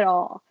happen at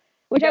all.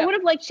 Which I would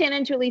have liked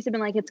Shannon to at least have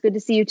been like, it's good to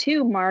see you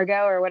too,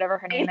 Margot, or whatever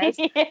her name is.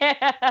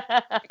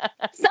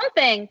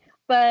 Something.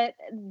 But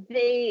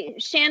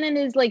Shannon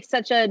is like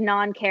such a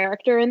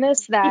non-character in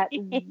this that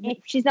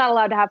she's not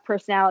allowed to have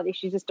personality.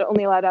 She's just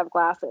only allowed to have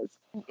glasses.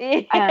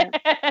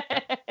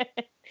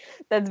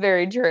 That's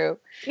very true.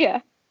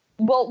 Yeah.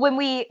 Well, once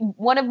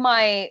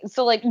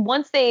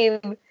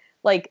they've,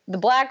 like, the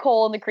black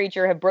hole and the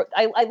creature have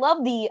I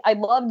love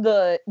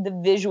the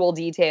visual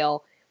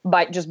detail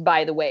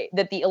by the way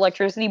that the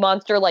electricity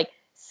monster like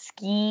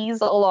skis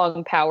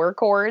along power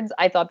cords.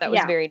 I thought that was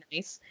very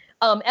nice.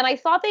 And I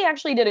thought they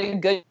actually did a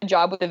good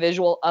job with the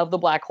visual of the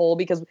black hole,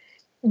 because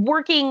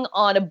working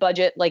on a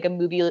budget like a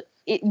movie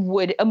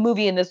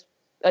in this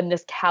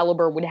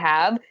caliber would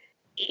have,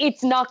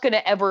 it's not going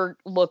to ever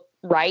look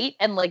right.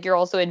 And like, you're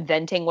also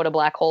inventing what a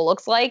black hole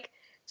looks like.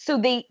 So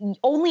the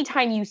only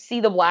time you see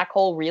the black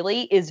hole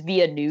really is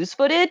via news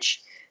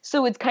footage.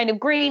 So it's kind of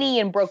grainy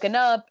and broken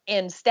up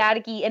and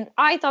staticky. And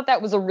I thought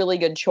that was a really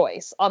good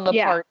choice on the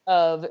part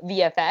of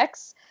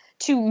VFX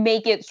to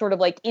make it sort of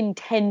like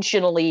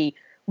intentionally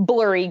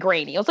blurry,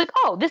 grainy. I was like,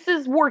 oh, this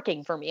is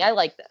working for me. I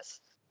like this.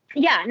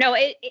 Yeah, no,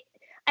 I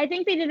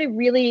think they did a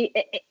really,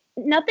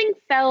 everything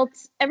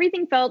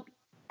felt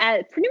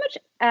pretty much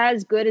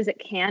as good as it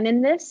can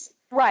in this.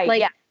 Right.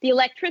 Like the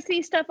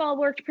electricity stuff all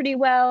worked pretty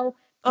well.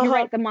 You're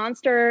right. The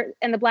monster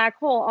and the black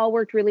hole all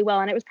worked really well.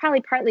 And it was probably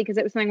partly because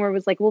it was something where it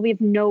was like, well, we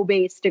have no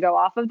base to go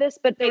off of this,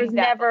 but there was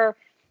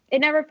it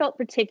never felt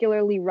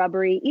particularly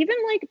rubbery. Even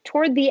like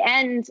toward the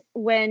end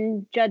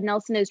when Judd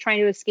Nelson is trying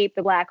to escape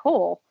the black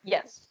hole.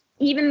 Yes.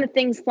 Even the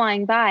things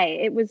flying by,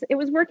 it was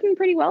working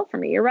pretty well for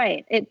me. You're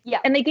right.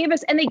 And they gave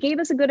us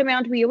a good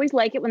amount. We always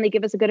like it when they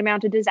give us a good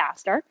amount of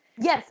disaster.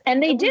 Yes.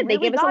 And they did. They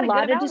gave us a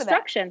lot of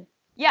destruction.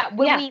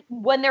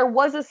 When there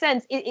was a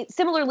sense,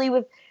 similarly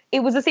with,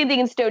 it was the same thing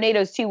in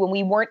Stonados too. When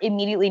we weren't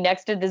immediately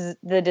next to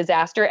the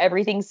disaster,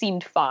 everything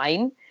seemed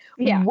fine.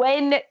 Yeah.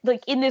 When,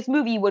 like in this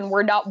movie, when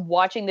we're not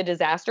watching the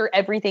disaster,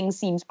 everything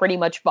seems pretty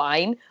much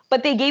fine.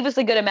 But they gave us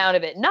a good amount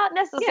of it. Not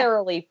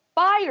necessarily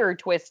fire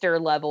twister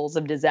levels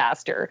of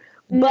disaster,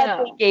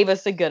 but they gave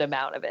us a good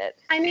amount of it.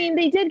 I mean,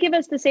 they did give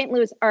us the St.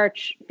 Louis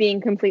Arch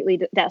being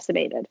completely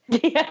decimated.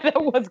 Yeah,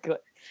 that was good.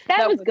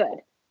 That was good.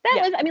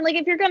 That was, I mean, like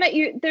if you're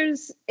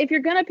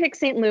gonna pick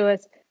St.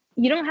 Louis,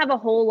 you don't have a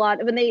whole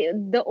lot. When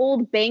the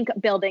old bank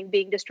building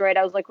being destroyed,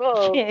 I was like,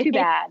 whoa, too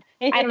bad.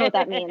 I don't know what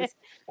that means.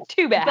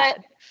 Too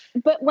bad.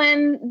 But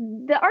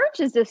when the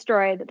arch is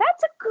destroyed,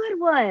 that's a good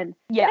one.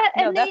 Yeah,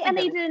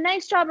 they did a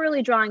nice job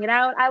really drawing it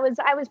out. I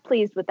was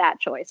pleased with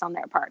that choice on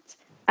their parts.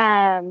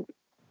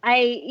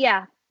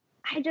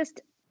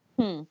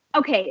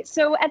 Okay,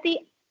 so at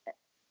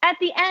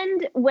the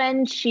end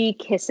when she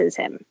kisses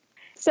him,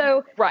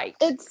 so right,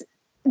 it's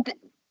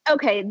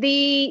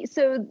okay.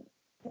 So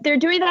they're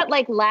doing that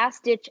like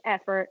last ditch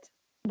effort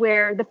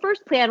where the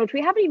first plan, which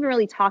we haven't even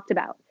really talked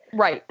about,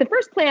 right? The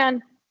first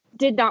plan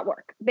did not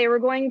work. They were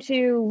going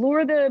to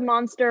lure the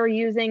monster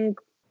using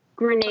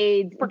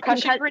grenades,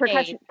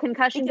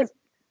 concussion.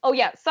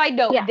 Side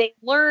note, they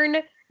learn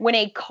when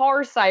a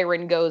car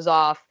siren goes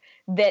off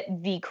that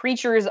the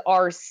creatures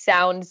are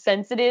sound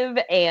sensitive,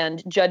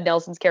 and Judd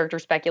Nelson's character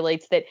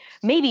speculates that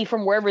maybe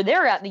from wherever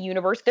they're at in the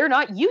universe, they're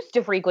not used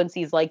to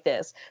frequencies like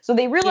this. So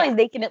they realize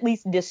they can at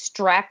least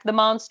distract the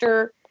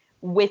monster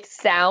with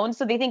sound.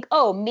 So they think,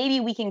 oh, maybe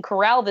we can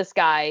corral this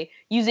guy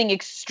using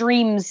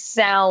extreme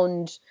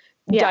sound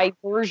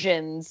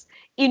diversions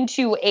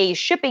into a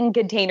shipping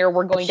container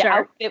we're going to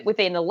outfit with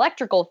an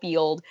electrical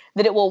field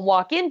that it will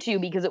walk into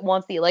because it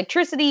wants the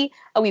electricity.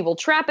 We will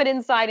trap it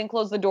inside and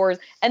close the doors,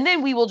 and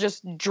then we will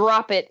just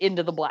drop it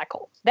into the black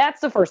hole.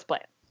 That's the first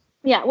plan.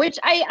 Yeah, which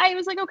I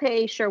was like,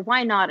 okay, sure,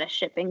 why not a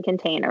shipping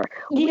container?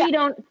 Why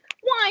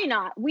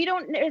not? We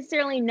don't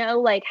necessarily know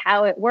like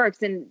how it works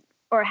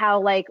or how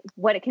like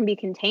what it can be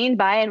contained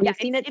by, and we've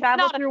seen it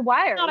travel through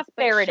wires. It's not a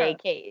Faraday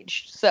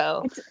cage,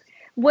 so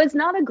was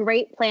not a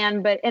great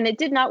plan, and it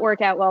did not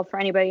work out well for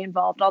anybody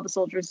involved. All the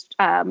soldiers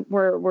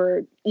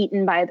were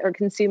eaten by or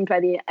consumed by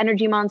the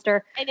energy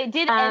monster. And it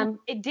did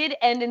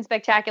end in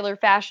spectacular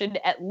fashion,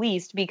 at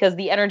least, because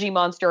the energy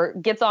monster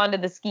gets onto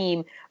the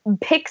scheme,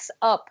 picks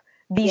up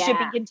the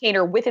shipping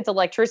container with its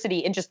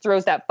electricity, and just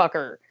throws that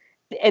fucker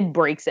and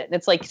breaks it. And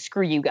it's like,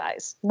 screw you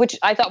guys, which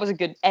I thought was a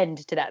good end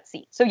to that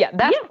scene. So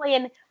that's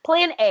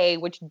plan A,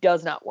 which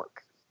does not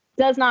work.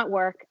 Does not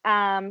work.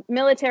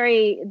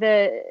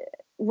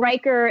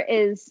 Riker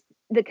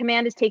the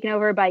command is taken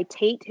over by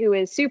Tate, who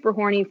is super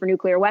horny for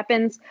nuclear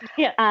weapons.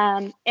 Yeah.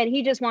 And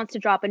he just wants to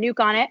drop a nuke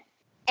on it.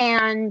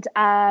 And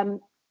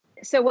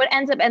so what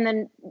ends up, and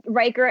then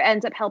Riker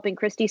ends up helping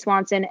Christy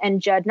Swanson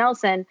and Judd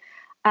Nelson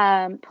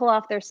pull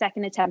off their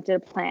second attempt at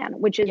a plan,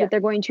 which is that they're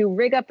going to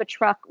rig up a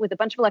truck with a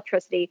bunch of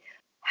electricity,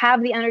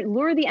 have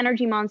lure the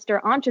energy monster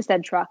onto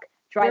said truck,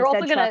 They're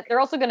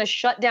also gonna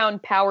shut down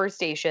power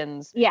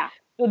stations. Yeah.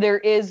 So there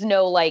is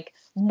no like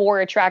more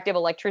attractive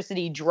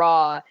electricity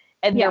draw,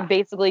 and they're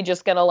basically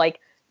just gonna like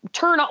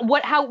turn on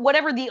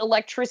whatever the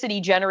electricity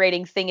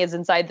generating thing is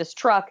inside this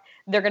truck.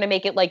 They're gonna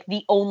make it like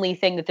the only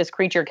thing that this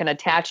creature can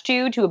attach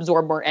to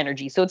absorb more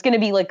energy. So it's gonna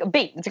be like a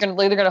bait. They're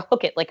gonna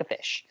hook it like a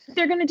fish.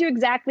 They're gonna do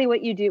exactly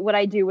what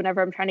I do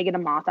whenever I'm trying to get a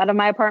moth out of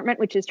my apartment,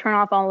 which is turn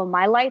off all of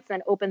my lights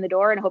and open the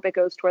door and hope it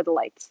goes toward the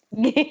lights.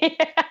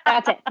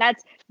 That's it.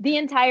 That's the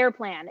entire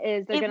plan.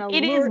 Is they're gonna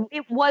lure.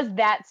 It was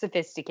that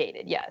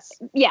sophisticated. Yes.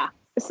 Yeah.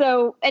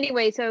 So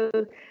anyway,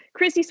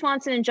 Christy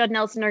Swanson and Judd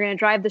Nelson are going to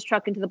drive this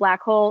truck into the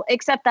black hole,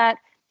 except that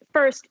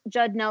first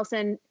Judd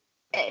Nelson,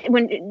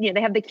 when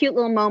they have the cute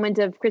little moment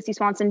of Christy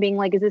Swanson being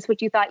like, is this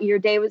what you thought your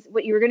day was,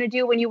 what you were going to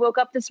do when you woke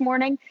up this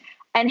morning?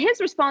 And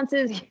his response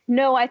is,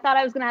 no, I thought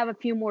I was going to have a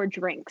few more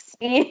drinks.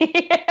 And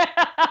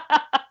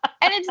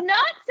it's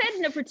not said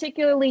in a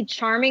particularly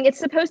charming, it's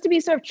supposed to be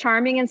sort of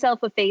charming and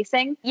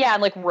self-effacing. Yeah,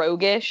 and like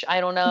roguish, I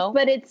don't know.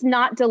 But it's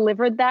not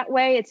delivered that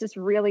way. It's just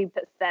really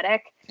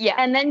pathetic. Yeah.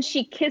 And then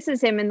she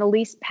kisses him in the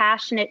least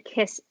passionate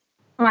kiss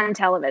on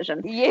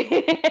television. Yeah.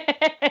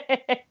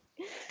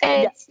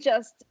 It's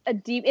just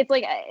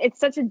it's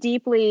such a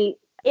deeply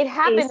it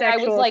happened. I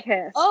was like,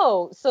 kiss.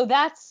 oh, so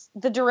that's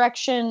the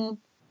direction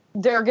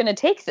they're going to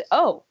take.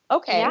 Oh,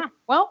 okay. Yeah.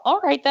 Well, all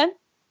right then.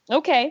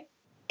 Okay.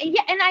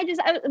 Yeah,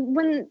 and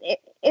when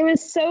it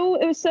was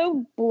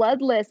so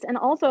bloodless, and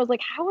also I was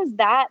like, how is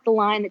that the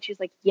line that she's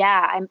like,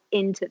 yeah, I'm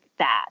into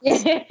that.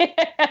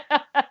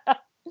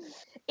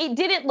 It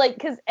didn't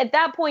because at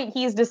that point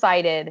he's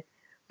decided,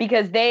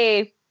 because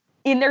they,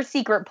 in their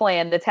secret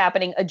plan that's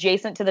happening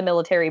adjacent to the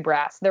military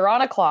brass, they're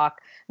on a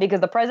clock because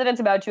the president's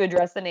about to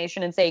address the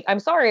nation and say, I'm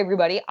sorry,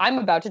 everybody, I'm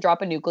about to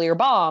drop a nuclear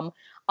bomb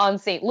on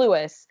St.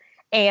 Louis.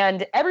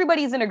 And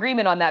everybody's in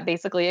agreement on that,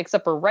 basically,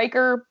 except for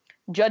Riker,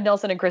 Judd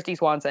Nelson, and Kristy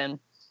Swanson.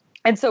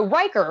 And so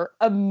Riker,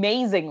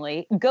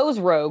 amazingly, goes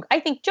rogue, I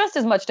think just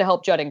as much to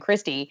help Judd and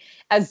Kristy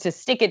as to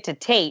stick it to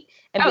Tate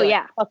and be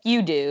like, fuck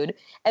you, dude.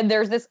 And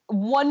there's this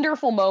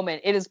wonderful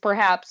moment. It is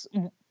perhaps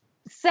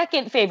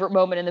second favorite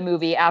moment in the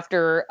movie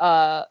after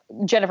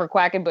Jennifer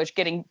Quackenbush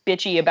getting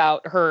bitchy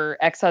about her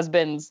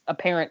ex-husband's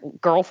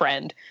apparent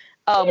girlfriend.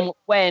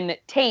 When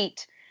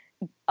Tate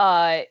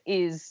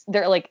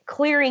they're like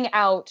clearing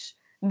out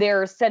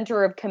their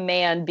center of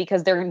command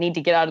because they need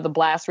to get out of the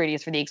blast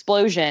radius for the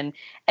explosion.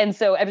 And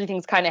so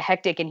everything's kind of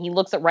hectic, and he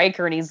looks at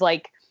Riker and he's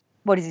like,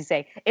 what does he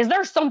say? Is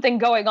there something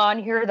going on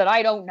here that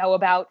I don't know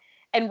about?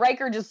 And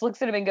Riker just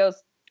looks at him and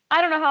goes, I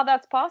don't know how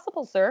that's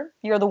possible, sir.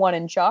 You're the one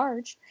in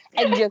charge.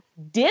 And just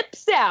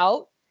dips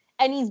out,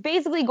 and he's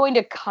basically going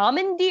to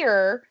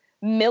commandeer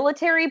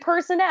military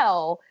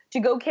personnel to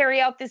go carry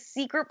out this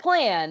secret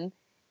plan.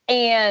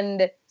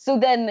 And so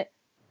then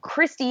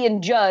Kristy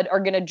and Judd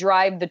are going to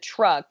drive the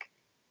truck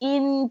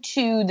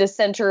into the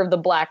center of the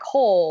black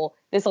hole,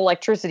 this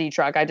electricity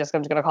truck, I'm just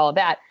going to call it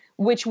that,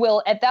 which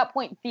will at that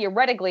point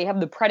theoretically have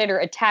the Predator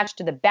attached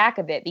to the back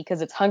of it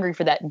because it's hungry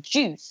for that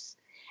juice.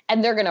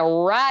 And they're going to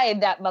ride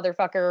that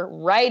motherfucker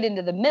right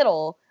into the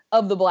middle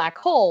of the black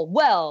hole.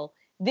 Well,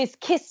 this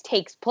kiss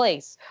takes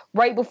place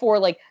right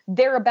before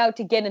they're about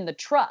to get in the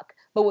truck.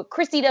 But what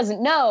Kristy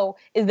doesn't know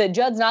is that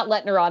Judd's not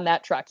letting her on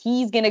that truck.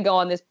 He's going to go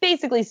on this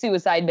basically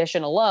suicide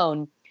mission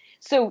alone.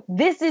 So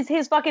this is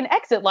his fucking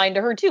exit line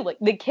to her too.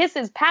 The kiss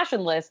is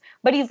passionless,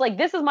 but he's like,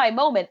 this is my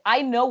moment.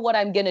 I know what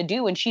I'm going to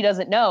do, and she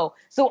doesn't know.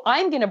 So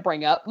I'm going to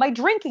bring up my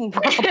drinking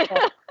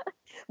problem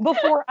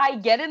before I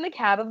get in the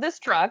cab of this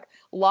truck,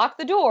 lock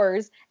the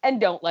doors, and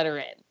don't let her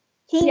in.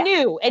 He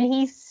knew, and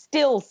he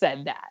still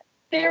said that.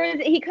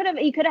 He could have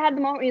had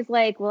the moment where he's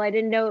like, well, I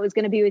didn't know it was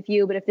going to be with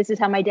you, but if this is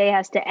how my day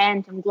has to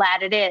end, I'm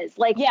glad it is.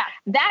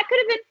 That could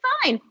have been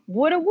fine.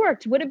 Would have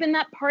worked. Would have been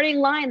that parting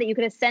line that you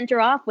could have sent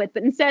her off with.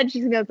 But instead,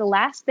 she's going to go, the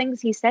last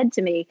things he said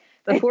to me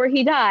before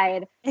he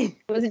died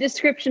was a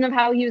description of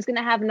how he was going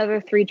to have another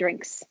 3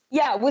 drinks.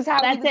 Yeah, it was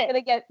how he was going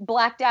to get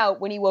blacked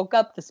out when he woke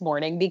up this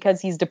morning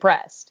because he's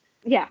depressed.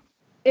 Yeah.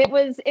 It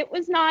was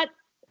not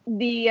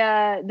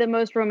the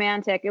most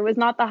romantic. It was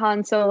not the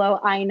Han Solo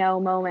I know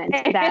moment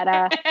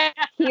that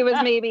he was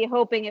maybe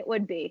hoping it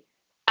would be.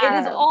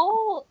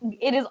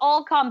 It is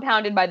all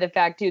compounded by the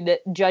fact too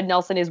that Judd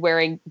Nelson is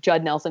wearing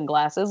Judd Nelson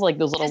glasses, like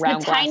those little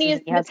round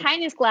glasses. The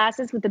tiniest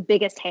glasses with the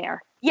biggest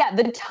hair. Yeah,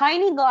 the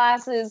tiny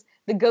glasses,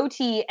 the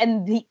goatee,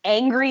 and the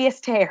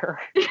angriest hair.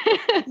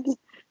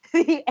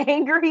 The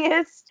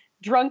angriest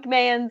drunk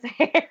man's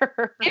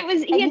hair.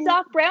 He had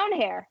Doc Brown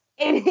hair.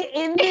 In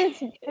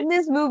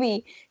this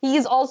movie, he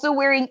is also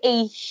wearing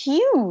a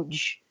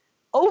huge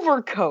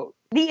overcoat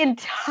the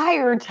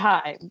entire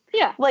time.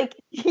 Yeah.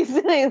 He's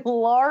in a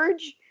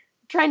large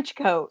trench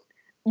coat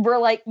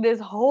for this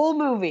whole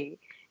movie.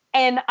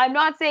 And I'm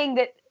not saying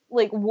that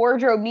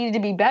wardrobe needed to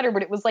be better,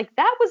 but it was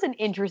that was an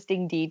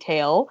interesting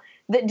detail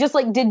that just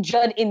did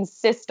Judd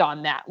insist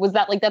on that? Was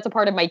that that's a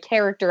part of my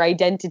character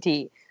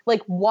identity?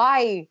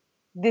 Why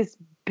this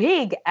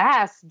big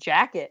ass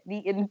jacket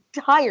the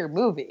entire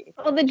movie?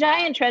 Well, the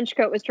giant trench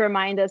coat was to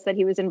remind us that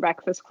he was in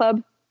Breakfast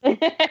Club.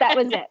 That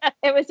was it.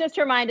 It was just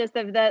to remind us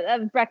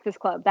of Breakfast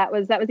Club. That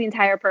was the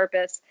entire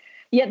purpose.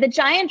 Yeah, the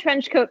giant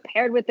trench coat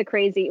paired with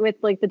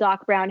the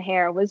Doc Brown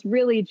hair was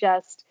really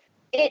just,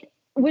 it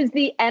was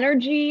the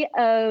energy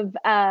of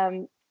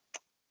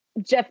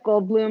Jeff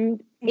Goldblum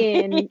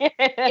in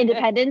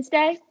Independence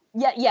Day.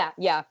 Yeah.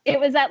 It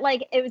was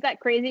that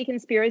crazy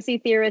conspiracy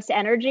theorist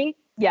energy.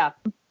 Yeah.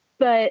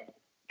 But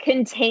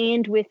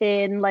contained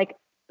within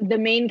the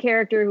main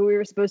character who we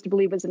were supposed to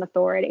believe was an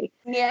authority.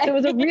 Yeah. So it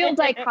was a real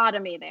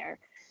dichotomy there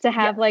to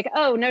have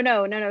oh,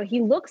 no.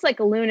 He looks like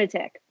a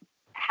lunatic.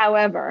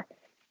 However,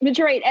 but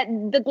you're right.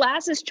 The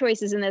glasses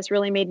choices in this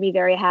really made me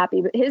very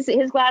happy. But his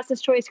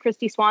glasses choice,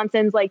 Kristy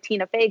Swanson's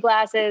Tina Fey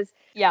glasses.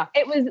 Yeah.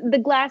 It was the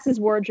glasses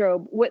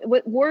wardrobe.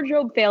 What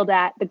wardrobe failed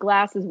at, the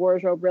glasses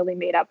wardrobe really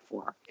made up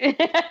for.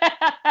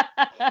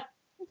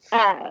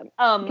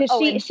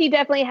 Because she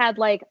definitely had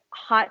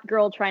hot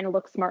girl trying to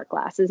look smart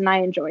glasses, and I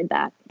enjoyed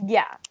that.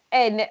 Yeah.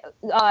 and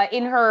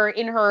in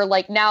her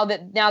like now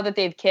that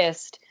they've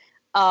kissed,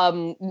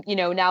 now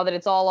that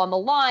it's all on the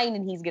line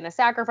and he's gonna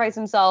sacrifice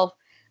himself.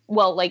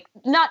 Well, like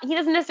he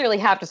doesn't necessarily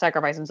have to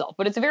sacrifice himself,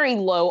 but it's a very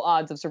low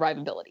odds of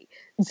survivability.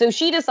 So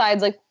she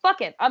decides, like, fuck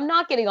it, I'm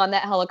not getting on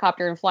that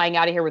helicopter and flying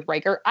out of here with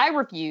Riker. I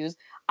refuse.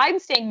 I'm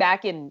staying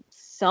back in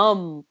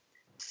some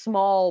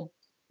small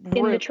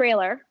in the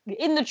trailer,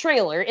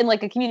 in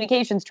like a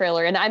communications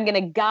trailer, and I'm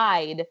gonna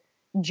guide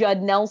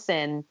Judd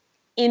Nelson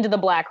into the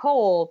black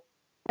hole,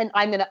 and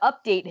I'm gonna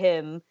update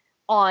him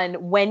on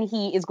when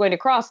he is going to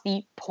cross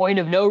the point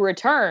of no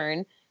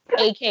return,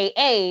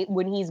 aka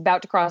when he's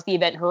about to cross the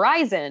event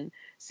horizon,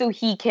 so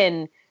he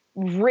can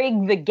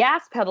rig the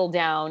gas pedal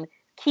down,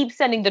 keep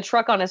sending the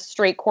truck on a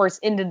straight course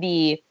into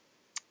the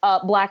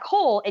black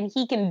hole, and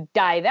he can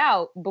dive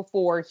out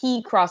before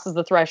he crosses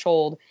the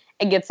threshold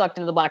and gets sucked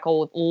into the black hole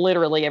with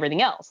literally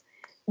everything else.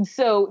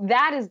 So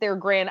that is their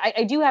grand.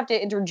 I do have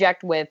to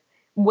interject with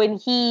when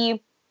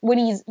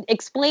he's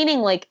explaining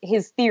like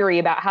his theory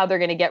about how they're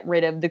going to get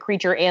rid of the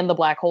creature and the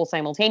black hole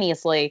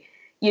simultaneously.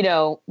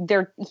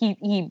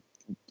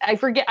 I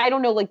forget, I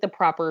don't know like the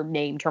proper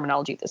name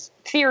terminology of this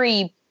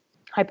theory,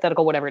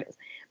 hypothetical, whatever it is.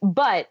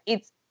 But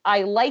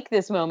I like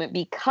this moment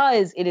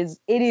because it is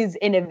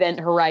an event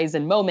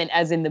horizon moment,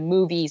 as in the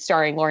movie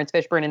starring Lawrence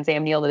Fishburne and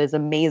Sam Neill that is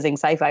amazing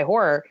sci-fi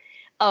horror.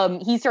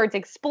 He starts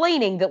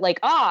explaining that like,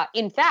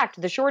 in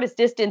fact, the shortest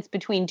distance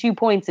between 2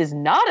 points is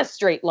not a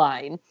straight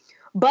line,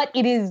 but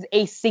it is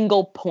a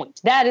single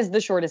point. That is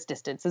the shortest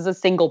distance, is a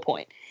single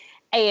point.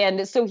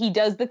 And so he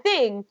does the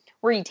thing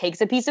where he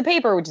takes a piece of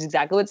paper, which is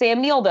exactly what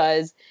Sam Neill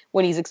does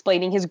when he's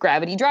explaining his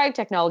gravity drive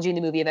technology in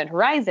the movie Event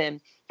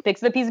Horizon. He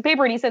picks up a piece of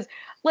paper and he says,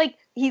 like,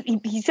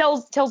 he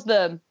tells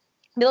the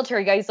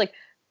military guy, he's like,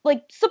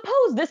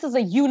 suppose this is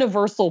a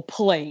universal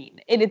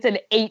plane and it's an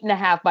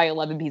 8.5 by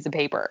 11 piece of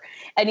paper.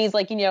 And he's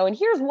like, and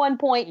here's 1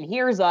 point and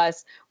here's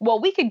us. Well,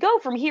 we could go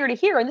from here to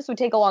here and this would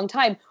take a long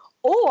time.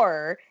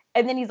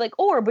 And then he's like,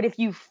 but if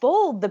you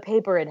fold the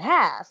paper in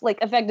half, like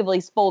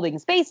effectively folding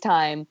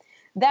space-time,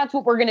 that's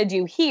what we're going to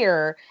do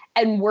here.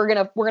 And we're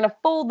going to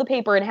fold the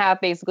paper in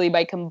half basically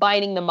by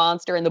combining the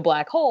monster and the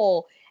black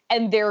hole.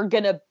 And they're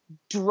going to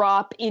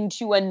drop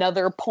into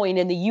another point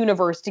in the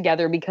universe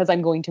together because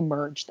I'm going to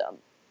merge them.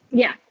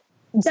 Yeah.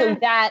 So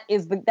that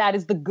is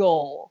the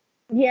goal.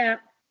 Yeah.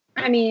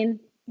 I mean,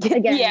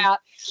 again, yeah,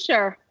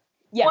 sure.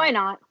 Yeah. Why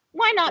not?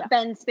 Why not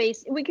bend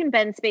space? We can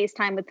bend space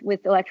time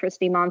with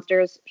electricity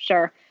monsters.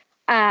 Sure.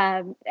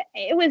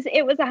 It was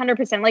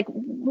 100%. Like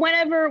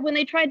when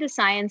they tried to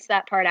science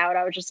that part out,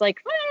 I was just like,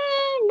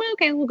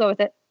 okay, we'll go with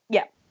it.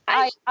 Yeah.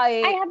 I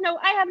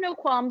have no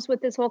qualms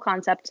with this whole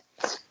concept.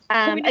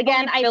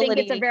 Again, I think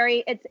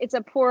it's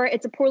a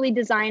poorly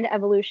designed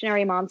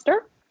evolutionary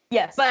monster.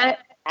 Yes. But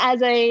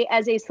as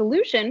a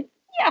solution,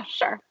 yeah,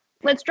 sure.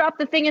 Let's drop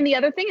the thing in the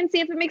other thing and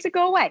see if it makes it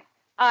go away.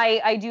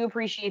 I do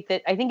appreciate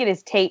that. I think it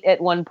is Tate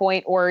at one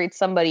point, or it's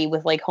somebody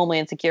with like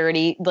Homeland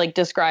Security, like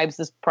describes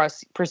this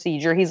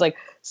procedure. He's like,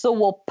 so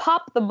we'll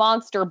pop the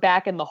monster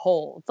back in the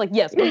hole. It's like,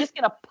 yes, we're just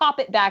going to pop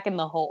it back in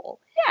the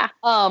hole. Yeah.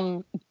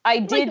 I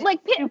did putting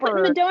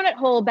the donut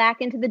hole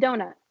back into the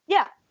donut.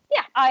 Yeah.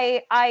 Yeah.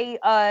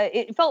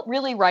 It felt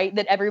really right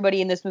that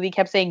everybody in this movie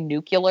kept saying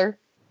nuclear.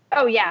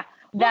 Oh yeah.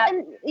 That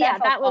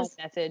was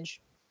a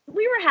message.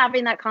 We were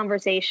having that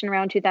conversation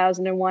around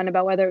 2001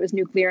 about whether it was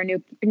nuclear or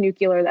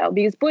nuclear, though,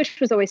 because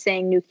Bush was always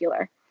saying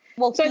nuclear.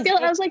 Well, so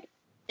I was like,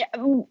 I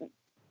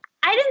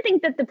didn't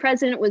think that the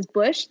president was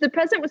Bush. The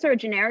president was sort of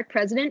generic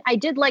president. I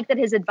did like that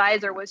his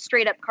advisor was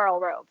straight up Karl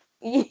Rove.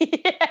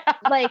 Yeah.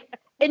 Like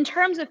in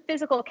terms of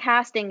physical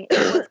casting,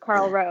 it was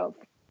Karl Rove.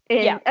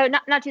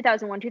 Not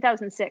 2001,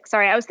 2006.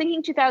 Sorry, I was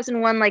thinking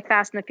 2001, like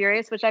Fast and the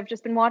Furious, which I've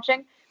just been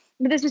watching.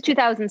 But this was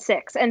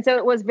 2006, and so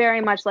it was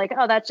very much like,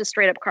 that's just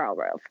straight up Karl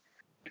Rove.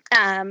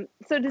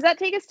 So does that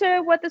take us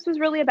to what this was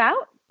really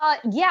about?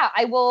 Yeah,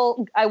 I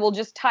will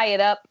just tie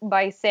it up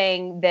by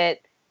saying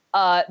that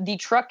the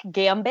truck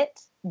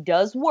gambit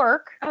does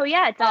work. Oh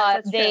yeah, it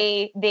does.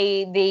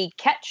 They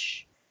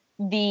catch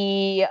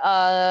the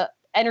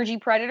energy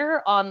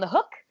predator on the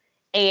hook,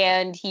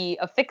 and he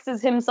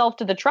affixes himself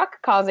to the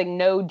truck, causing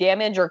no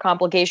damage or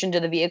complication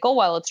to the vehicle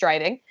while it's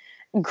driving.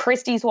 And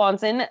Christy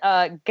Swanson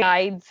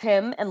guides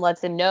him and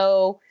lets him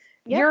know,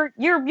 you're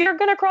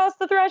gonna cross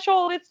the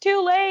threshold. It's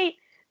too late.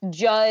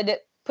 Judd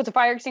puts a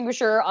fire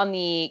extinguisher on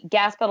the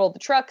gas pedal of the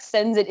truck,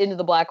 sends it into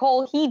the black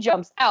hole. He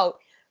jumps out,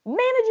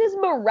 manages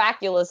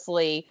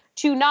miraculously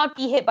to not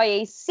be hit by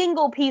a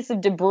single piece of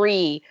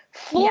debris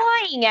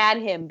flying at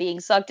him,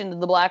 being sucked into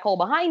the black hole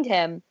behind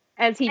him.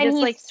 As he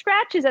just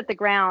scratches at the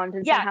ground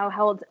and somehow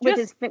held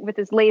with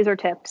his laser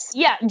tips.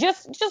 Yeah,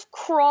 just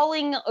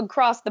crawling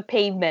across the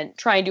pavement,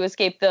 trying to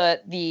escape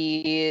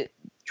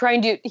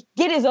trying to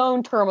get his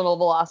own terminal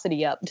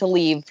velocity up to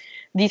leave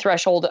the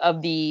threshold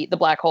of the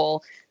black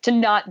hole, to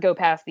not go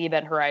past the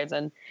event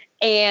horizon.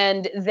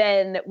 And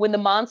then when the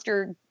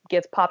monster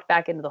gets popped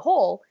back into the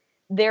hole,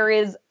 there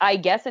is, I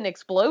guess, an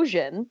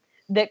explosion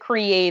that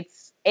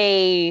creates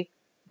a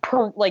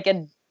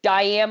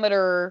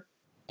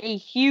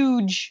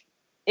huge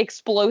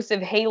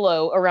explosive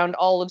halo around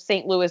all of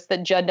St. Louis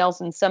that Judd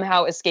Nelson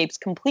somehow escapes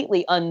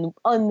completely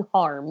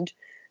unharmed,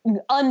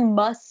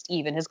 unmussed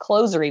even. His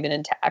clothes are even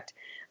intact.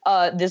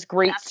 This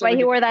great. That's why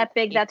he wore that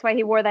big. That's why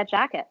he wore that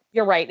jacket.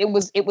 You're right. It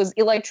was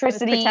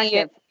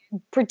electricity,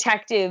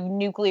 protective,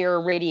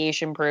 nuclear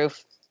radiation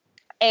proof,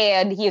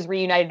 and he is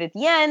reunited at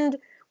the end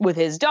with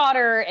his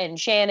daughter and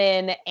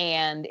Shannon,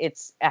 and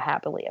it's a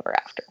happily ever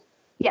after.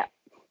 Yeah,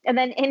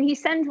 and he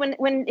sends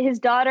when his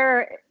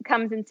daughter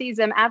comes and sees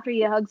him after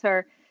he hugs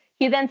her.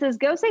 He then says,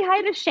 "Go say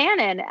hi to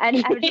Shannon,"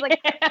 and I was just like,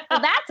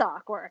 "Well, that's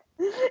awkward."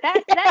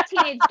 That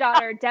teenage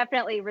daughter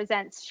definitely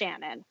resents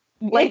Shannon.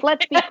 Like,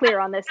 let's be clear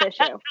on this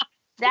issue.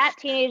 That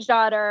teenage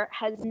daughter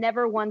has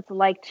never once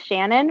liked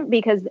Shannon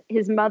because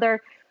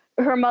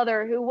her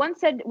mother, who once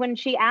said when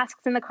she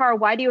asks in the car,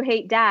 "Why do you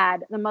hate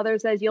Dad?" the mother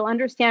says, "You'll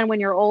understand when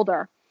you're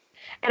older."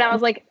 And I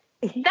was like,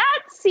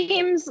 that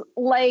seems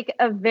like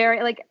a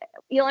very, like,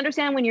 you'll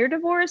understand when you're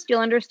divorced.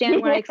 You'll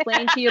understand when I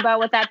explain to you about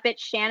what that bitch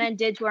Shannon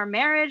did to our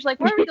marriage. Like,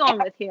 where are we going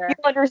with here?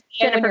 You'll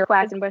understand Jennifer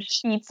when Quackenbush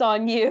cheats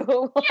on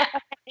you.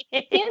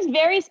 It seems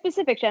very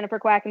specific, Jennifer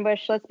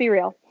Quackenbush. Let's be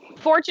real.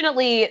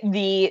 Fortunately,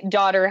 the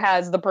daughter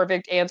has the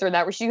perfect answer in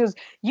that where she goes,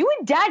 "You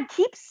and Dad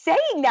keep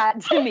saying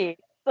that to me."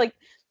 Like,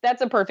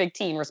 that's a perfect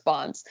teen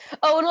response.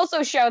 Oh, and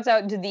also shouts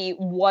out to the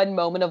one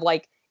moment of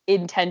like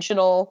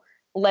intentional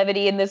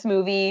levity in this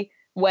movie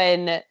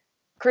when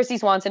Kristy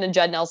Swanson and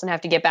Judd Nelson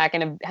have to get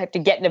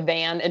in a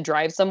van and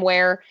drive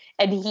somewhere,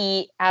 and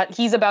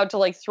he's about to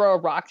like throw a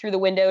rock through the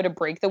window to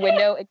break the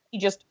window, and he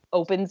just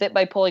opens it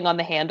by pulling on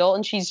the handle,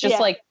 and she's just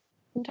like,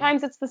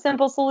 sometimes it's the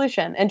simple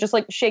solution, and just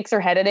like shakes her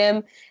head at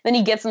him. Then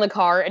he gets in the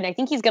car, and I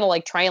think he's gonna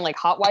like try and like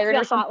hotwire it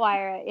or something.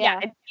 Hotwire it, yeah.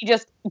 And he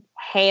just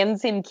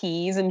hands him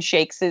keys and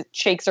shakes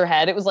her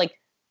head. It was like,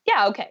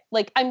 yeah, okay.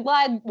 Like, I'm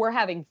glad we're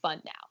having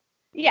fun now.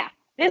 Yeah.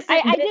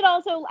 I did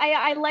also,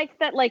 I liked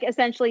that, like,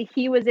 essentially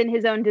he was in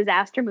his own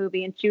disaster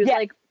movie, and she was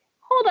like,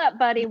 hold up,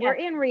 buddy, we're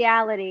in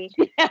reality.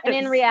 Yes. And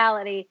in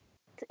reality,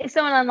 if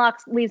someone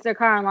leaves their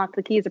car unlocked,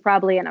 the keys are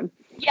probably in them.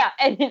 Yeah,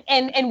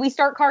 and we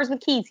start cars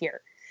with keys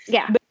here.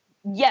 Yeah. But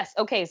yes,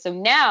 okay, so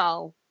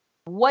now,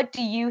 what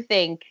do you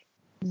think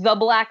The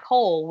Black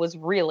Hole was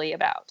really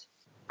about?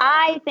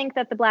 I think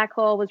that The Black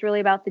Hole was really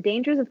about the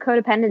dangers of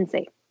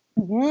codependency.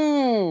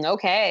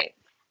 Okay.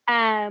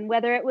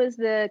 Whether it was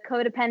the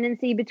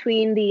codependency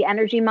between the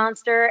energy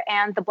monster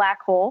and the black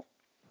hole.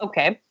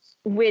 Okay.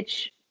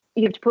 Which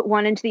you have to put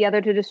one into the other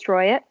to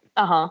destroy it.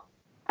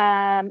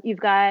 You've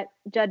got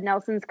Judd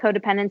Nelson's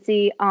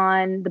codependency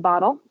on the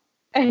bottle.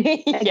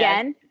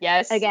 Again.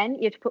 Yes. Again,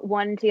 you have to put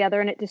one into the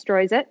other and it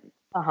destroys it.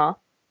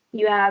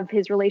 You have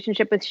his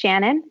relationship with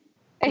Shannon.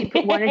 You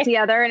put one into the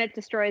other and it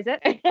destroys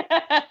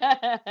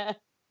it.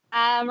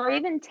 Or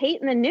even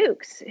Tate and the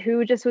Nukes,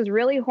 who just was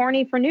really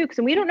horny for nukes.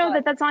 And we don't know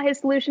that that's not his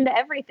solution to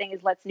everything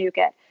is let's nuke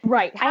it.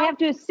 Right. I have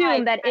to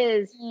assume that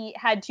he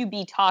had to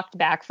be talked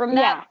back from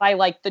that by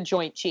like the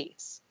Joint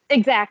Chiefs.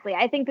 Exactly.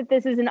 I think that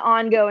this is an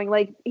ongoing,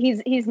 like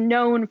he's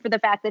known for the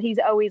fact that he's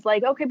always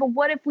like, okay, but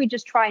what if we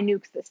just try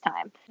nukes this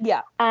time?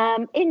 Yeah.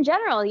 In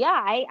general,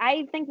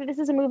 I think that this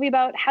is a movie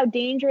about how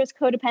dangerous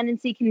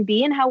codependency can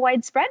be and how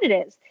widespread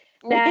it is.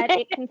 That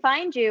it can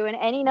find you in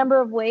any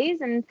number of ways,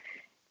 and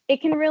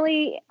it can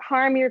really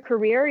harm your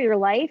career, your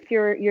life,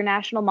 your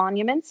national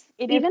monuments.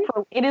 It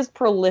is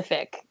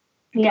prolific.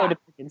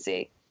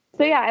 Codependency.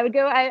 So yeah, I would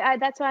go. I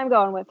that's what I'm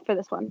going with for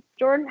this one.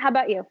 Jordan, how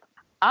about you?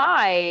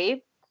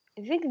 I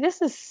think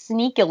this is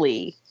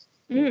sneakily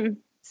in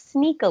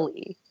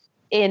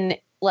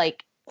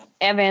like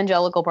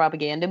evangelical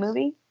propaganda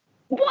movie.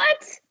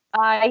 What?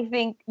 I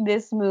think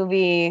this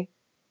movie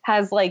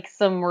has like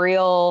some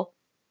real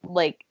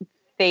like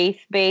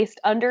faith-based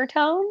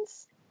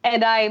undertones,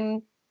 and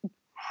I'm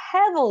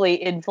heavily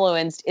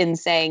influenced in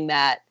saying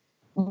that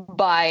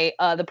by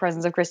the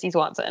presence of Kristy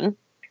Swanson,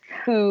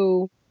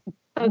 who,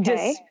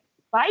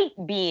 despite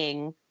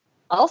being,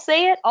 I'll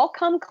say it, I'll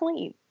come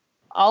clean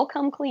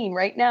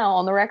right now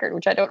on the record,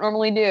 which I don't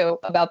normally do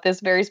about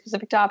this very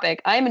specific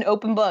topic. I'm an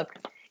open book.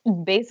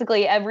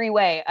 Basically every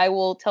way. I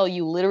will tell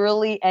you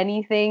literally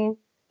anything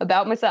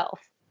about myself.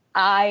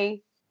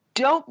 I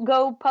don't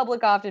go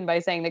public often by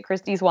saying that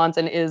Kristy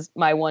Swanson is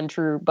my one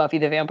true Buffy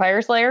the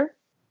Vampire Slayer.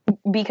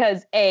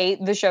 Because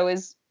the show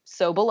is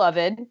so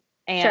beloved,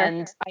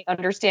 and I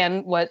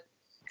understand what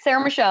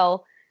Sarah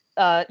Michelle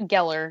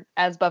Gellar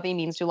as Buffy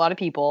means to a lot of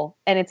people,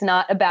 and it's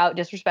not about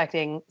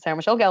disrespecting Sarah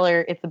Michelle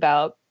Gellar. It's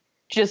about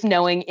just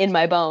knowing in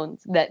my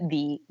bones that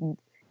the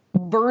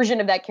version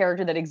of that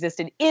character that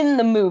existed in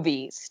the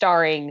movie,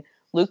 starring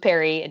Luke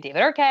Perry and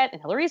David Arquette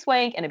and Hilary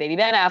Swank and a baby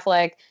Ben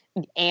Affleck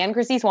and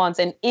Kristy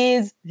Swanson,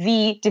 is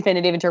the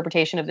definitive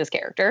interpretation of this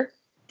character.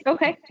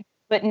 Okay.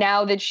 But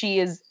now that she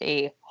is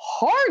a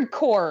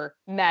hardcore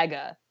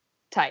MAGA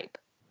type,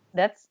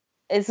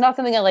 it's not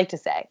something I like to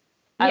say.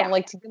 I don't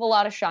like to give a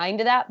lot of shine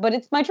to that, but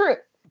it's my truth.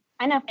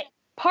 I know.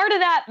 Part of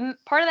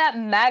that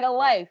MAGA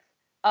life,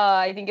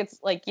 I think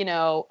it's like,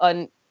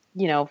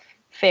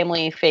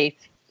 family,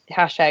 faith,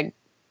 hashtag,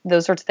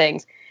 those sorts of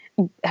things.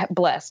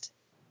 Blessed.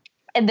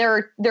 And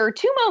there are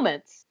two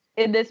moments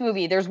in this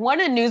movie. There's one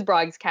in news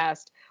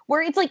broadcast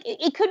where it's like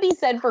it could be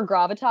said for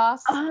Gravitas,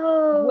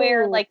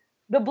 where like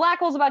the black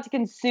hole's about to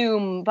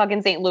consume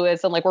fucking St.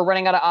 Louis, and like we're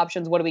running out of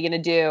options. What are we gonna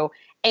do?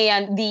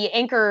 And the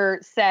anchor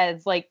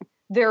says like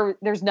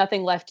there's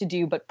nothing left to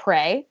do but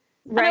pray.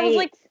 Right. And I was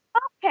like,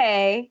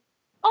 okay,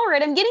 all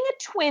right, I'm getting a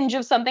twinge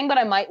of something, but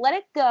I might let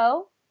it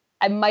go.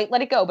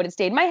 But it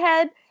stayed in my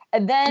head.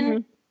 And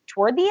then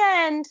toward the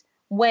end,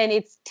 when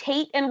it's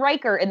Tate and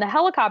Riker in the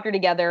helicopter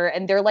together,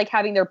 and they're like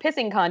having their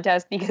pissing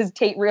contest because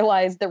Tate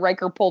realized that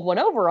Riker pulled one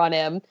over on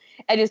him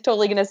and is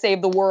totally going to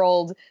save the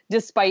world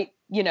despite,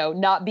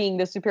 not being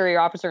the superior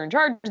officer in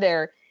charge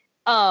there.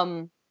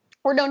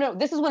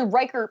 This is when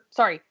Riker,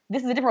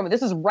 this is a different one.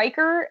 This is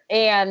Riker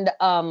and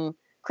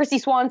Christy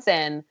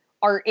Swanson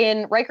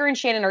Riker and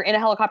Shannon are in a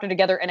helicopter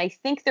together, and I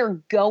think they're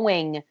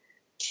going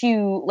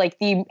to like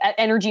the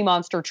energy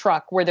monster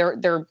truck where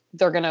they're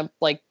gonna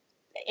like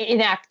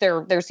enact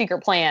their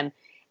secret plan.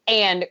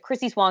 And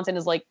Christy Swanson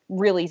is like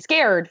really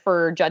scared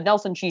for Judd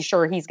Nelson. She's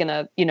sure he's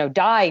gonna,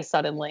 die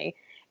suddenly,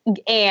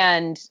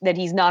 and that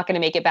he's not gonna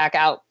make it back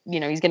out.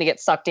 He's gonna get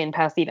sucked in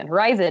past the event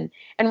horizon.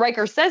 And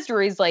Riker says to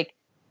her,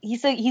 he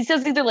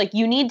says either like,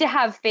 you need to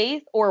have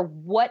faith, or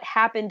what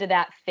happened to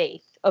that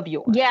faith of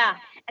yours? Yeah.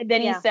 And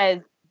then he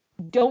says,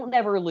 don't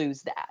ever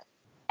lose that.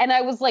 And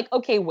I was like,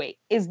 okay, wait,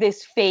 is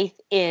this faith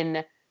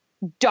in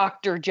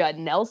Dr. Judd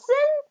Nelson?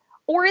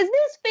 Or is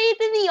this faith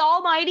in the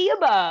almighty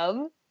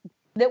above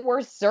that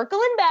we're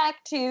circling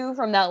back to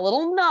from that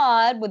little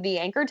nod with the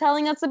anchor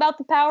telling us about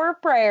the power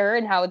of prayer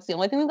and how it's the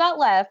only thing we've got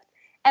left?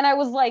 And I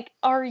was like,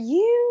 are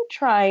you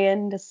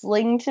trying to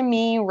sling to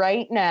me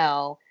right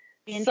now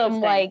some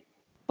like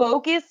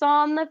focus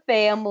on the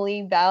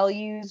family,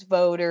 values,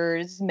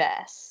 voters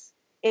mess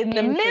in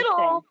the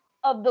middle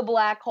of the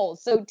black hole?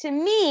 So to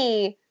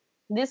me,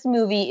 this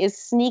movie is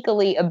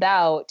sneakily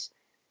about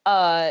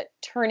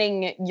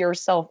turning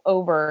yourself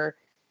over,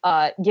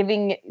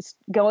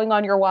 going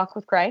on your walk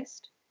with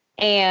Christ,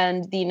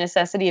 and the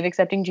necessity of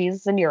accepting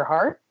Jesus into your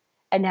heart,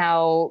 and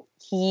how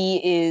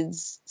he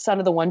is son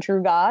of the one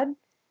true God,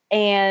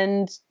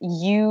 and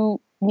you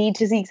need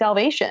to seek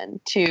salvation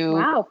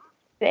to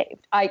save.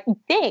 I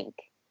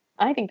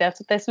think that's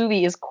what this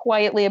movie is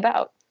quietly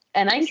about.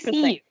 And I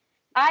see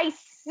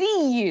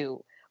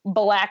you,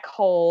 black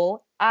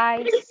hole.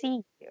 I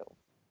see you.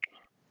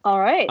 All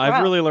right.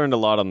 I've really learned a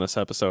lot on this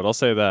episode. I'll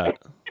say that.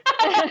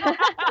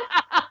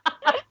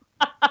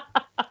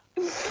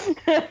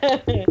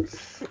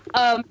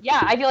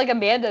 I feel like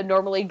Amanda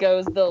normally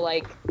goes the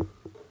like.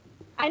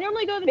 I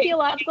normally go the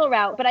theological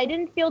route, but I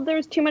didn't feel there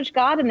was too much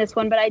God in this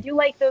one. But I do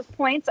like those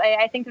points.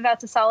 I think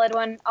that's a solid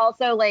one.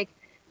 Also, like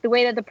the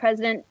way that the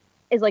president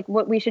is like,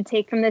 what we should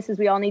take from this is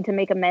we all need to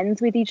make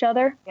amends with each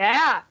other.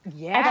 Yeah.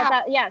 I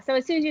thought that, so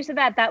as soon as you said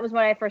that was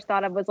what I first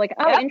thought of, was like,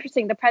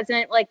 interesting. The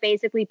president, like,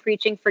 basically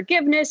preaching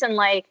forgiveness and,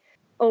 like,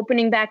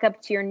 opening back up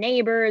to your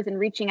neighbors and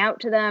reaching out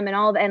to them and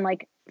all that, and,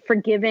 like,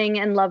 forgiving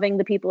and loving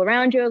the people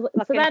around you.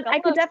 So that I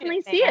could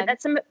definitely see it.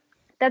 That's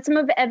some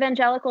of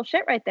evangelical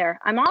shit right there.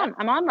 I'm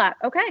on that.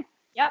 Okay.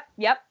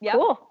 Yep.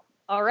 Cool.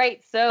 All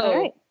right.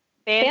 So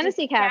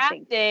fantasy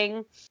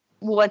casting.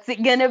 What's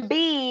it gonna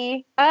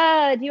be?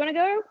 Do you want to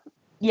go?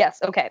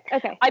 Yes. Okay.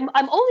 I'm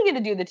only going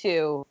to do the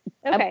two.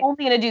 Okay. I'm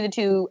only going to do the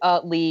two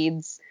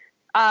leads.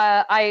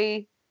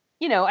 I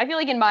feel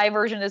like in my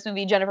version of this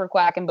movie, Jennifer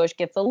Quackenbush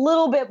gets a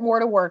little bit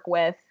more to work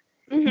with.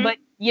 Mm-hmm. But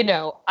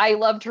I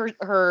loved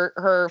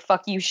her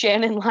 "fuck you,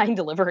 Shannon" line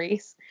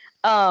deliveries.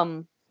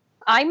 I'm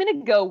going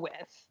to go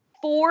with,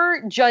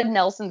 for Judd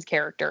Nelson's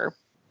character,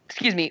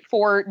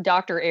 for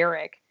Dr.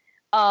 Eric.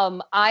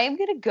 I'm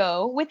going to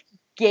go with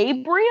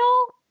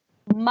Gabriel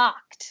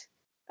Macht.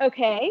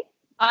 Okay.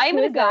 I'm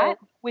going to go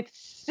with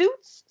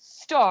Suits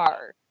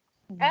star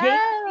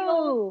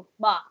Gabriel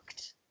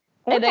Macht.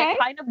 Okay. And I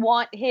kind of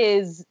want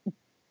his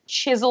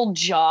chiseled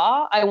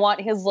jaw. I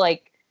want his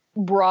like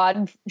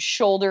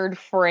broad-shouldered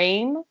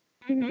frame.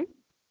 Mm-hmm.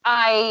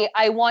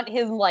 I want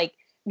his like,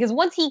 because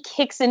once he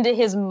kicks into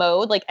his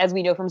mode, like as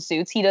we know from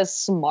Suits, he does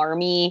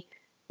smarmy,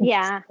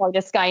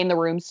 smartest guy in the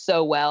room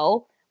so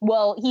well.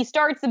 Well, he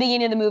starts the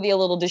beginning of the movie a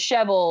little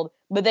disheveled,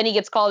 but then he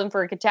gets called in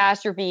for a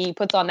catastrophe. He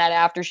puts on that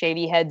aftershave,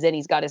 he heads in,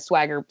 he's got his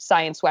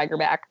science swagger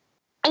back.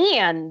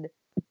 And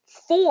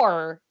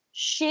for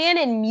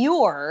Shannon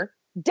Muir,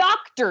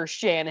 Dr.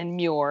 Shannon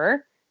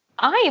Muir,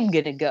 I am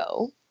going to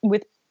go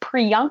with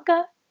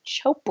Priyanka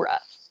Chopra.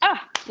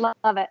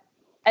 Love it.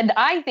 And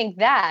I think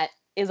that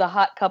is a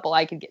hot couple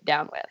I could get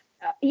down with.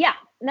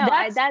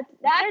 That's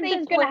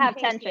going to have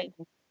tension.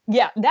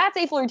 Yeah, that's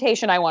a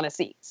flirtation I want to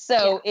see.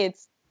 So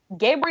it's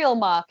Gabriel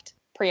Macht,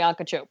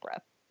 Priyanka Chopra.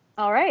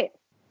 All right.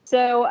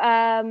 So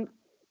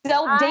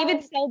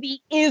David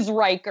Selby is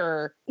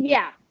Riker.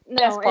 Yeah.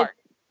 Best part.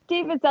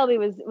 David Selby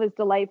was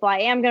delightful. I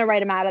am going to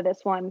write him out of this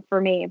one for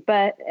me,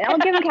 but I'll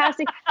give him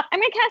casting. I'm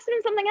going to cast him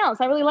in something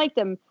else. I really liked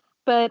him.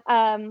 But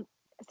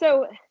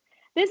so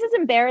this is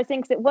embarrassing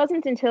because it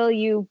wasn't until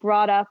you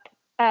brought up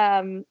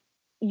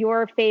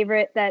your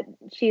favorite, that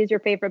she is your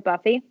favorite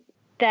Buffy,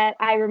 that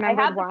I remembered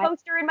why. I have the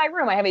poster in my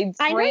room. I have a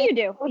I know you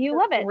do. You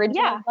love it.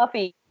 Original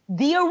Buffy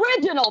the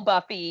original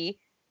Buffy,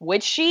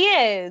 which she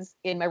is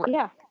in my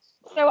Yeah.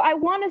 So I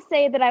want to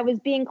say that I was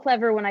being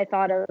clever when I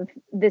thought of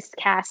this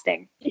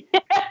casting.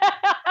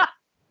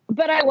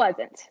 But I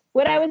wasn't.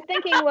 What I was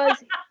thinking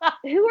was,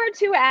 who are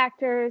two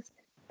actors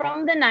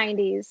from the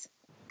 90s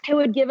who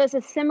would give us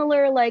a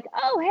similar, like,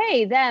 oh,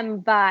 hey,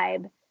 them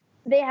vibe?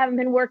 They haven't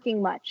been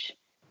working much.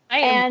 I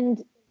am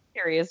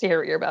curious to hear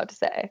what you're about to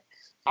say.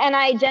 And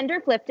I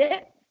gender flipped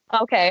it.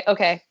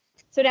 Okay.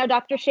 So now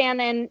Dr.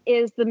 Shannon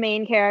is the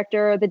main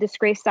character, the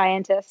disgraced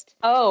scientist.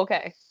 Oh,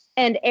 okay.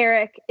 And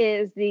Eric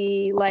is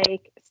the,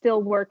 like,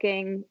 still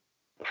working,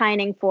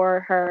 pining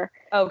for her.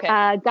 Okay.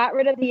 Got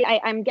rid of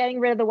I'm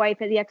getting rid of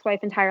the ex-wife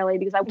entirely,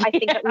 because I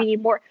think that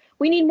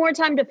we need more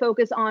time to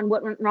focus on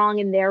what went wrong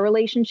in their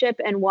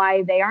relationship and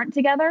why they aren't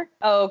together.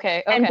 Oh,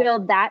 okay. And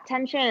build that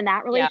tension and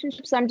that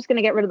relationship. Yeah. So I'm just going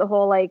to get rid of the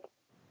whole, like,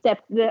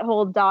 the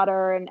whole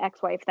daughter and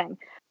ex-wife thing.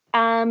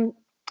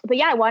 But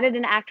yeah, I wanted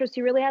an actress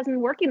who really hasn't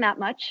been working that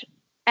much,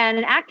 and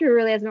an actor who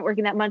really hasn't been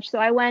working that much. So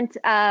I went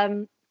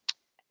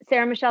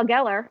Sarah Michelle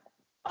Gellar.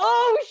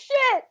 Oh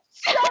shit!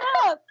 Shut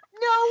up!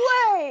 No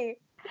way!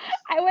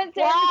 I went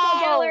Sarah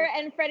Michelle Gellar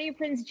and Freddie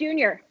Prinze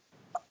Jr.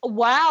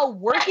 Wow,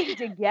 working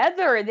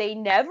together. They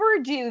never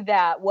do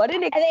that. What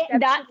an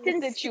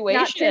exceptional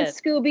situation. Not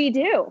since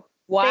Scooby-Doo.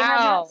 Wow. They have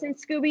not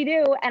since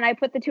Scooby-Doo, and I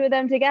put the two of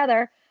them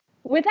together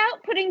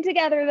without putting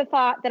together the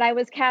thought that I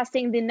was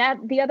casting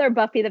the other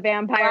Buffy the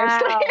Vampire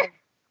Slayer.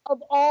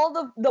 Of all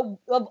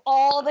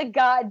the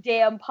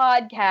goddamn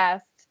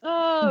podcasts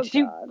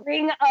to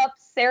bring up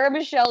Sarah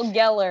Michelle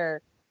Gellar,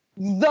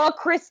 the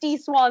Christy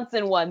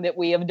Swanson one that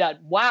we have done.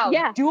 Wow.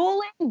 Yeah.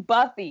 Dueling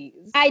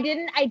Buffys. I did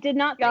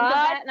not think of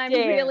that, and I'm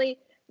really,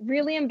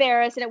 really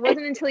embarrassed. And it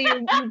wasn't until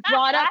you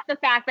brought up the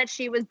fact that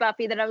she was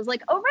Buffy that I was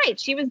like, oh, right,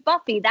 she was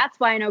Buffy. That's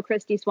why I know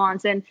Christy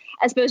Swanson,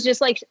 as opposed to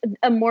just like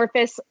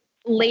amorphous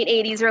late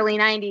 80s, early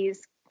 90s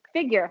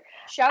figure.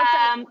 Shout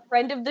out to a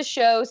friend of the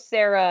show,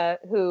 Sarah,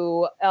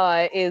 who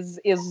is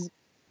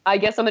I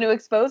guess I'm going to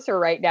expose her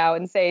right now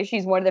and say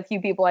she's one of the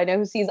few people I know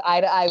who sees eye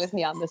to eye with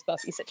me on this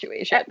Buffy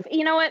situation.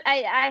 You know what?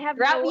 I have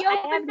no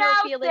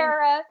feelings.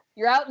 Sarah.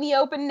 You're out in the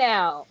open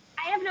now.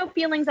 I have no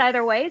feelings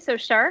either way, so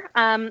sure.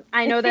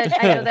 I know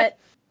that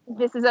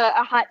this is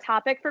a hot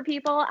topic for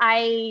people.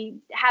 I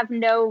have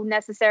no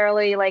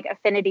necessarily like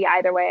affinity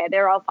either way.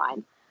 They're all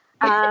fine.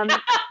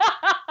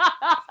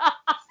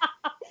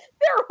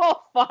 They're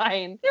all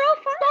fine. They're all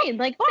fine.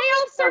 Like, they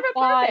all serve a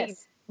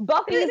purpose.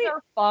 Buffys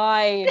are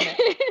fine.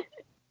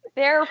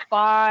 They're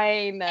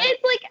fine.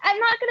 It's like,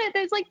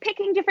 there's like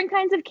picking different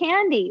kinds of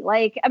candy.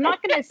 Like, I'm not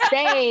going to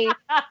say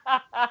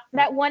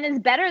that one is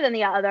better than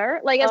the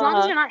other. Like, as long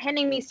as you're not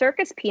handing me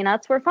circus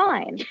peanuts, we're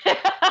fine.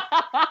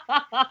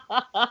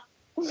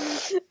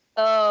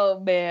 Oh,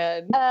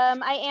 man.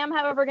 I am,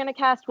 however, going to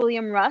cast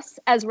William Russ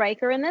as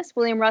Riker in this.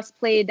 William Russ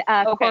played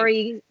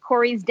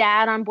Corey's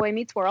dad on Boy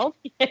Meets World.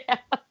 Yeah.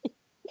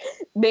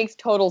 Makes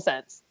total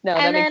sense. No,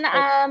 and then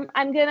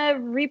I'm going to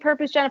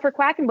repurpose Jennifer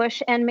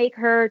Quackenbush and make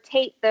her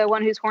Tate, the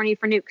one who's horny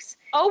for nukes.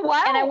 Oh,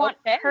 wow. And I want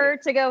her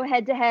to go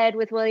head to head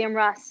with William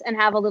Russ and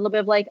have a little bit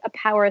of like a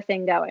power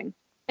thing going.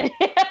 So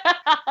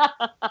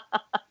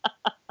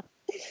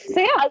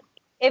yeah.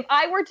 If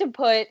I were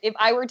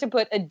to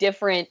put a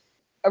different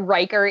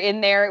Riker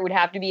in there, it would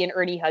have to be an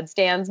Ernie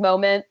Hudstans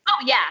moment.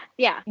 Oh,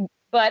 yeah.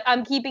 But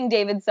I'm keeping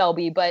David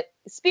Selby, but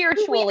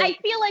spiritually, I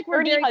feel like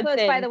we're very close,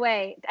 by the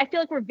way. I feel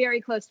like we're very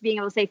close to being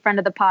able to say friend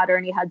of the pod,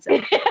 Ernie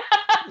Hudson.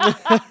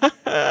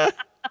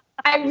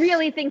 I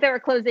really think that we're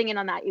closing in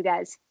on that, you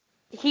guys.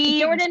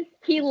 Jordan,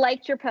 he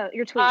liked your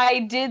tweet. I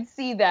did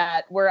see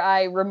that, where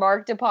I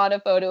remarked upon a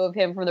photo of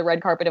him from the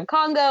red carpet of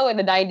Congo in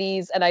the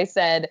 90s, and I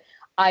said,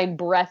 I'm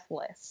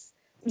breathless.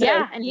 So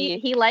yeah, and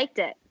he liked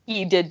it.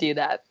 He did do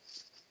that.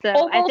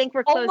 So I think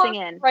we're closing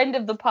in. Friend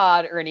of the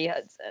pod, Ernie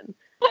Hudson.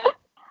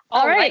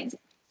 All right.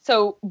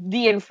 So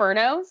the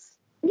Infernos?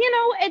 You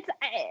know,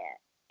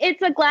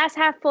 it's a glass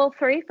half full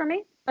 3 for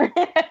me.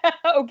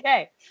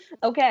 Okay.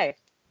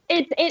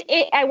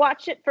 I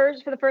watched it for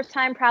the first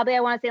time, probably I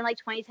want to say in like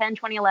 2010,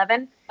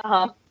 2011.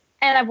 Uh-huh.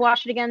 And I've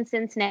watched it again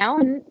since now,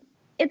 and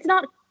it's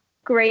not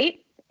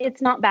great.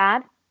 It's not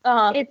bad.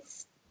 Uh-huh.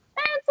 It's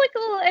like a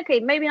little,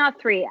 okay, maybe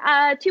not 3.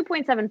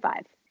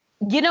 2.75.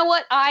 You know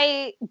what?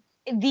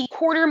 The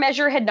quarter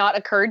measure had not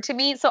occurred to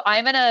me, so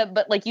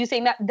but like you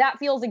saying that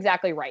feels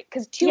exactly right,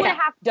 because 2.5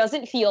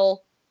 doesn't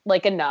feel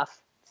like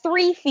enough.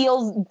 3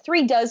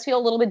 does feel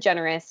a little bit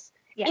generous.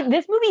 Yeah.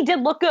 This movie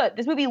did look good.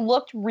 This movie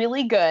looked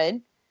really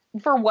good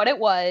for what it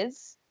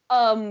was.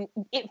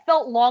 It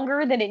felt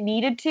longer than it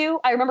needed to.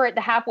 I remember at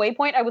the halfway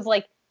point, I was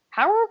like,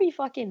 how are we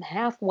fucking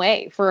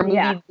halfway for a movie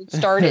that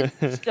started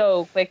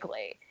so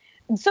quickly?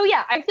 So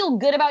yeah, I feel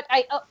good about.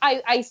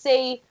 I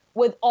say.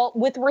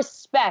 With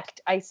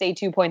respect, I say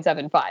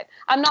 2.75.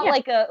 I'm not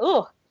like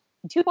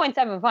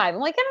 2.75. I'm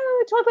like, I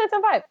don't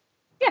know, 2.75.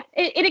 Yeah,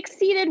 it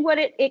exceeded what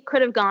it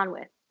could have gone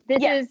with.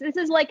 This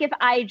is like if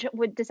I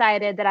would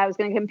decided that I was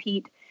going to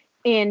compete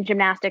in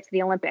gymnastics at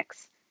the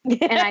Olympics,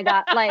 and I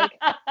got like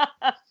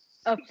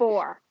a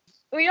 4.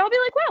 we'd all be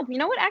like, well, you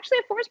know what? Actually,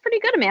 a 4 is pretty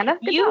good, Amanda.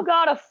 Good You job.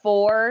 got a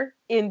 4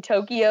 in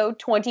Tokyo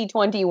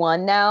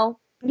 2021 now.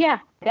 Yeah.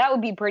 That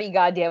would be pretty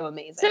goddamn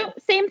amazing. So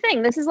same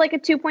thing. This is like a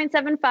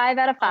 2.75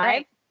 out of 5,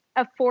 Alright.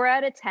 a 4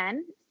 out of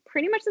 10.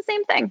 Pretty much the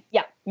same thing.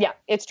 yeah,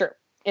 it's true.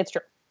 It's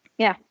true.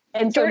 Yeah.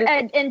 And so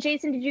And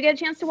Jason, did you get a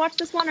chance to watch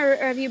this one, or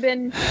have you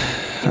been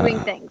doing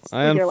things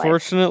I with your life?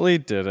 unfortunately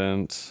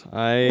didn't.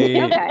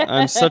 Okay.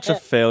 I'm such a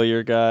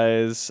failure,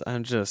 guys.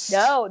 I'm just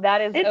no,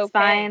 that is It's okay.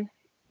 fine.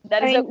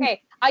 That is I mean-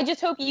 okay. I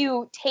just hope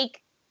you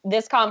take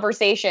this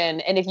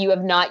conversation, and if you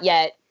have not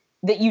yet,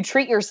 that you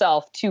treat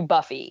yourself to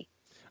Buffy,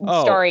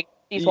 starring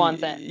Steve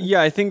Swanson.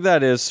 Yeah, I think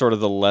that is sort of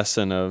the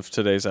lesson of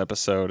today's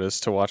episode is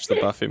to watch the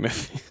Buffy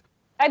movie.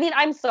 I mean,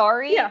 I'm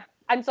sorry. Yeah.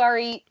 I'm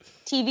sorry.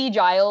 TV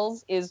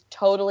Giles is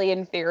totally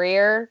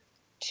inferior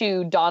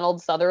to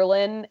Donald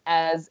Sutherland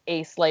as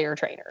a Slayer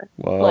trainer.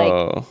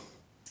 Whoa.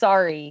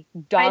 Sorry, I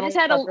Donald. just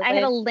had a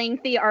Sutherland.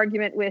 lengthy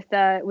argument with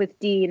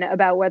Dean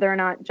about whether or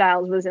not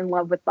Giles was in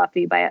love with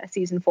Buffy by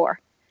season 4.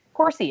 Of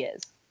course he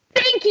is.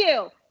 Thank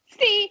you.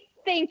 See,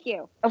 thank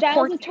you. Of Giles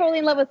course is totally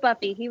in love with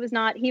Buffy. He was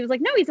not. He was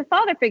like, no, he's a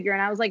father figure,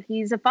 and I was like,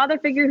 he's a father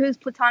figure who's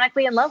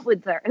platonically in love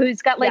with her,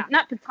 who's got like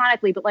not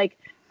platonically, but like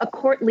a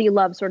courtly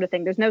love sort of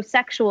thing. There's no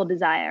sexual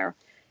desire.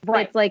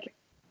 Right. It's like,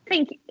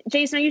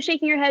 Jason, are you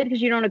shaking your head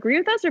because you don't agree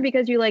with us, or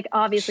because you like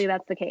obviously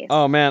that's the case?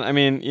 Oh man, I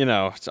mean,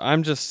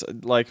 I'm just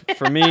like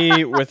for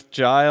me with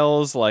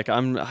Giles, like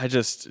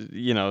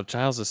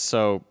Giles is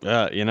so,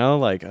 What?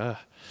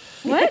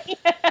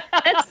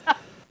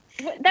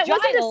 That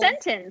wasn't a Giles.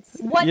 sentence.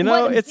 What,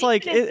 it's Jason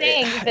like is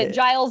saying is that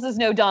Giles is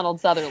no Donald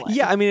Sutherland.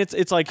 Yeah, I mean,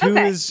 it's like who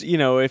Okay. is,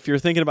 if you're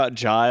thinking about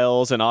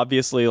Giles and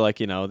obviously like,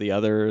 the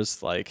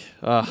others, like,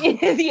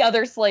 The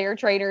other Slayer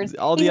trainers.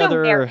 all He's the no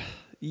other, Merrick.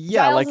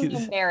 yeah, Giles like, is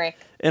no Merrick.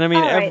 and I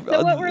mean, All right.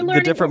 So what we're learning,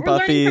 the different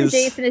what we're learning from Buffys.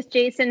 Jason is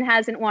Jason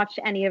hasn't watched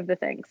any of the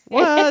things.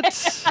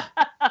 What?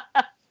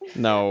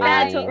 No.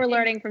 That's what we're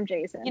learning from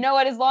Jason. You know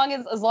what? As long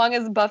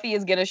as Buffy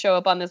is gonna show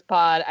up on this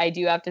pod, I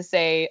do have to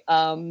say,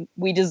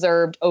 we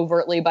deserved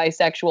overtly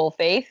bisexual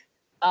Faith,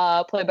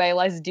 played by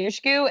Eliza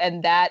Dushku,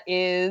 and that's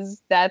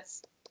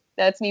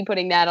me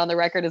putting that on the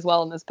record as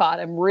well in this pod.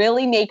 I'm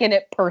really making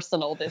it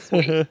personal this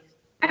week.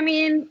 I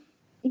mean,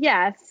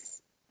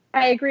 yes,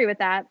 I agree with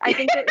that. I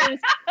think that it was.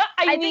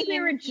 I think we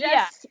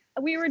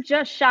were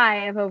just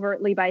shy of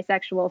overtly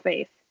bisexual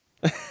Faith.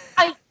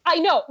 I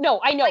know.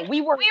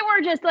 We were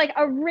just like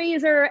a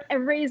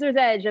razor's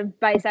edge of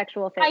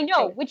bisexual Faith. I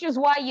know, which is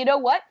why, you know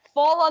what?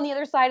 Fall on the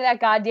other side of that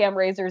goddamn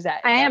razor's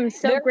edge. I am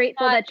so They're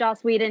grateful not- that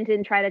Joss Whedon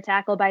didn't try to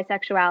tackle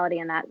bisexuality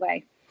in that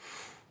way.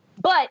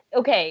 But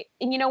okay,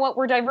 and you know what?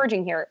 We're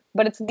diverging here,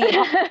 but it's the This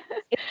is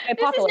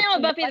apocalypse. now a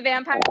Buffy the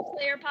Vampire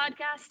Slayer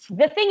podcast.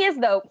 The thing is,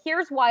 though,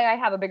 here's why I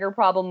have a bigger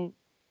problem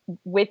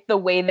with the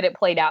way that it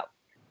played out.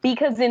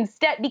 Because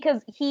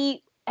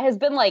he has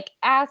been like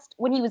asked,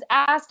 when he was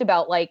asked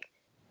about like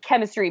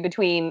chemistry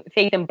between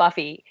Faith and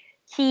Buffy,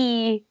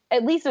 he,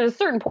 at least at a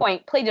certain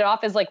point, played it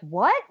off as like,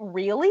 what?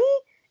 Really?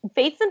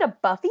 Faith's into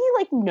Buffy?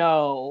 Like,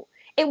 no.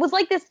 It was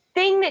like this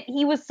thing that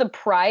he was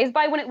surprised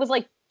by when it was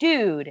like,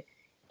 dude,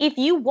 if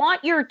you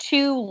want your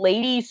two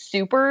lady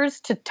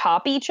supers to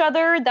top each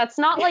other, that's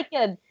not like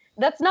a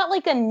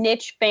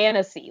niche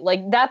fantasy.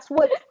 Like, that's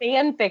what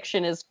fan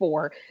fiction is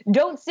for.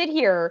 Don't sit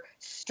here,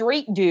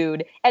 straight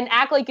dude, and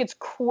act like it's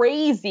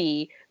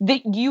crazy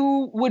that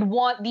you would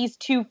want these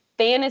two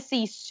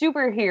fantasy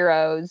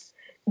superheroes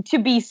to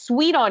be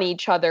sweet on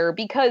each other,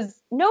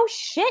 because no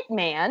shit,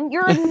 man.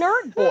 You're a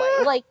nerd boy.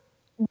 Like,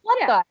 what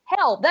the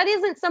hell? That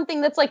isn't something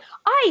that's like,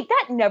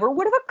 that never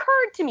would have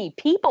occurred to me.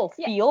 People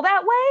feel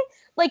that way.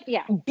 Like,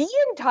 be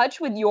in touch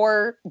with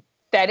your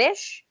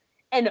fetish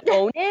and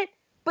own it,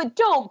 but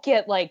don't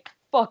get like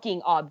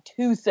fucking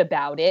obtuse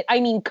about it. I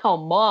mean,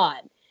 come on.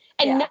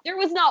 And there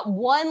was not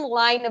one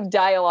line of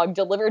dialogue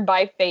delivered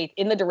by Faith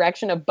in the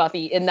direction of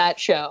Buffy in that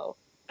show.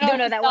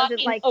 No, that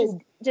wasn't like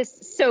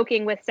just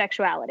soaking with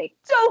sexuality.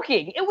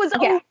 Soaking. It was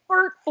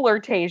overt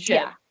flirtation.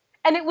 Yeah.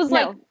 And it was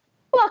like,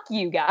 fuck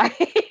you guys.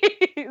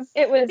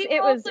 It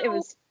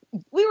was.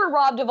 We were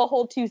robbed of a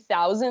whole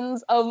 2000s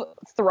of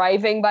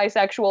thriving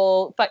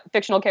bisexual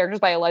fictional characters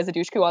by Eliza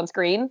Dushku on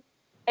screen.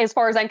 As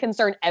far as I'm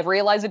concerned, every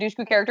Eliza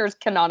Dushku character is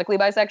canonically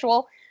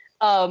bisexual.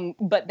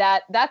 But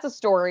that's a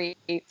story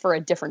for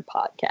a different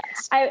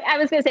podcast. I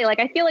was going to say, like,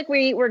 I feel like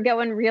we're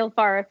going real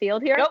far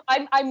afield here. No,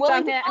 I'm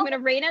willing to. I'm going to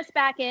rein us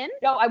back in.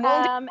 No, I'm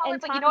willing to.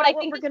 But you know what? I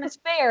think this is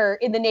fair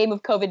in the name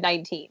of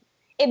COVID-19.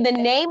 In the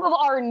name of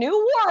our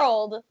new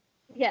world,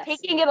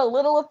 taking it a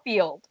little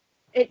afield.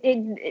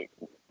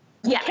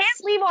 You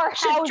can't leave our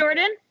house.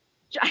 Jordan?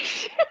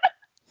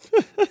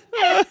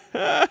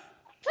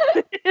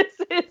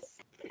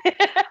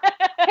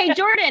 Hey,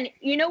 Jordan,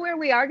 you know where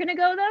we are going to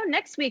go, though?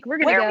 Next week, we're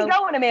going to go. Where are we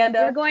going,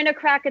 Amanda? We're going to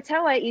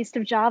Krakatoa, east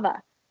of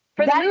Java.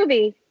 For the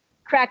movie,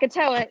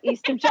 Krakatoa,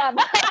 east of Java.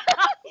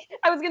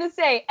 I was going to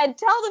say, and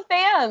tell the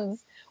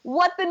fans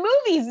what the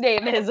movie's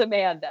name is,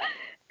 Amanda.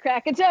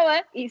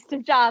 Krakatoa, east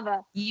of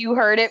Java. You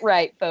heard it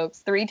right, folks.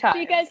 3 times. So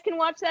you guys can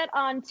watch that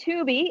on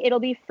Tubi. It'll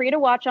be free to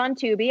watch on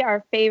Tubi,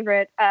 our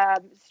favorite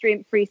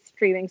free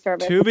streaming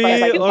service.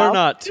 Tubi or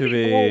not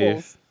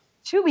Tubi?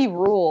 Tubi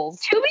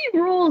rules. Tubi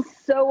rules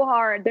so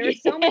hard.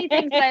 There's so many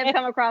things that I've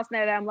come across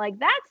now that I'm like,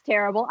 that's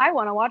terrible. I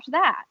want to watch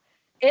that.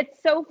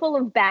 It's so full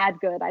of bad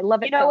good. I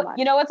love it so much.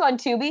 You know what's on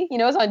Tubi? You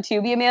know what's on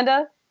Tubi,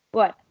 Amanda?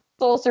 What?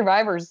 Soul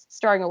Survivors,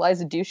 starring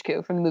Eliza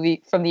Dushku from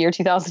the year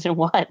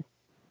 2001.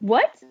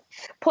 What?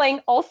 Playing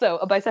also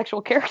a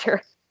bisexual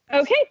character.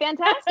 Okay,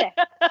 fantastic.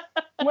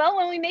 Well,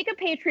 when we make a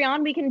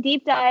Patreon, we can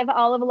deep dive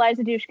all of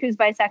Eliza Dushku's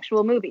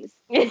bisexual movies.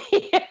 Yeah.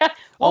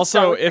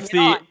 Also, if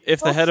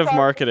the head of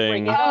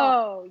marketing,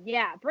 oh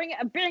yeah, bring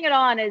it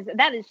on.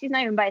 She's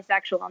not even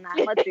bisexual on that.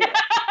 Let's do it.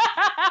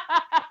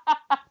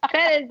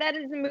 That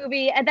is a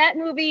movie. And that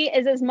movie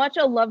is as much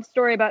a love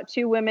story about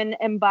 2 women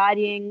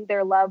embodying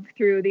their love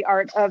through the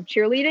art of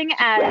cheerleading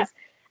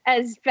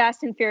as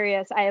Fast and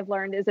Furious, I have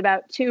learned, is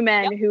about 2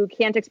 men who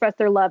can't express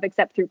their love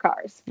except through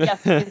cars.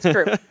 Yes, it's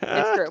true.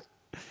 It's true.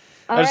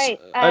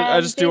 I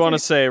just do want to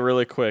say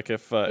really quick,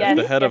 if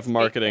the head of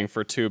marketing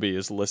for Tubi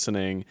is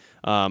listening,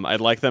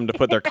 I'd like them to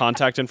put their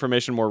contact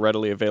information more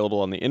readily available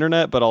on the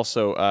internet, but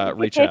also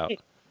reach out.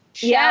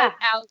 Shout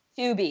out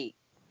Tubi.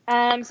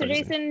 So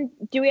Jason,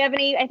 do we have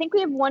any? I think we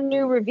have one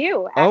new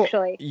review,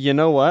 actually. Oh, you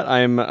know what?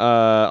 I'm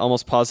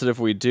almost positive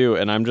we do,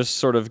 and I'm just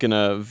sort of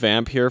gonna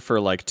vamp here for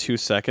like 2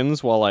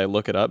 seconds while I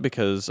look it up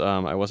because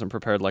I wasn't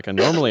prepared like I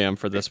normally am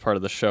for this part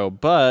of the show.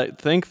 But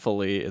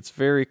thankfully, it's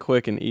very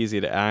quick and easy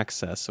to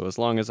access. So as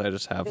long as I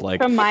just have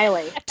like from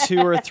Miley. 2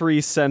 or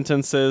 3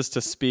 sentences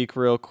to speak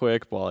real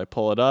quick while I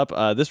pull it up.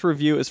 This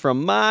review is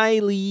from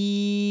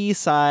Miley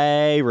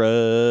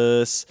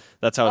Cyrus.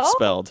 That's how it's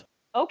spelled.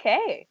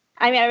 Okay.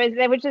 I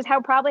mean, which is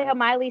probably how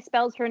Miley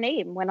spells her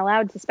name when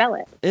allowed to spell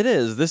it. It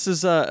is. This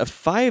is a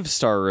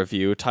 5-star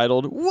review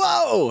titled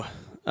 "Whoa."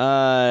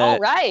 All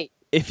right.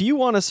 If you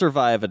want to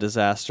survive a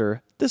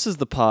disaster, this is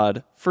the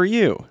pod for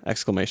you!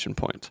 Exclamation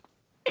point.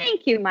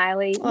 Thank you,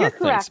 Miley. Oh, You're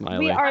thanks, correct.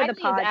 Miley. We are the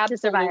Miley pod to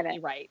survive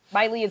it. Right.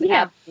 Miley is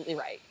absolutely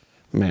right.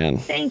 Man.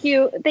 Thank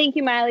you,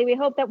 Miley. We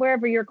hope that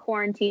wherever you're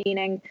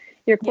quarantining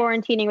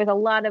with a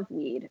lot of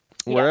weed.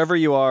 Wherever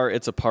you are,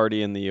 it's a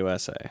party in the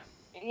USA.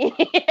 Boom.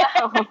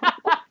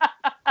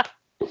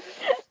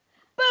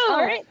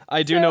 All right.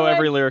 I do know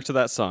every lyric to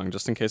that song,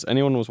 just in case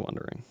anyone was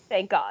wondering.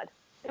 Thank God.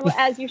 Well,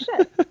 as you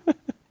should.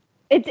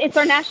 It's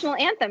our national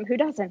anthem. Who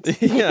doesn't?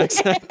 Yeah,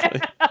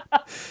 exactly.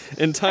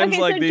 In times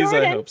like these,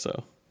 Jordan, I hope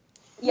so.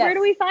 Yes. Where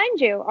do we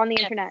find you on the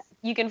internet?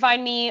 You can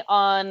find me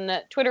on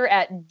Twitter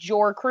at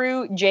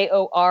Jorcru,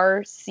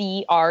 JORCRU,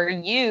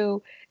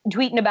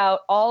 tweeting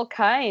about all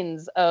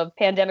kinds of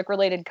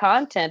pandemic-related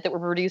content that we're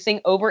producing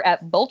over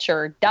at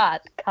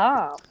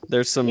vulture.com.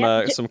 There's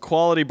some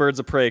quality Birds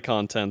of Prey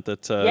content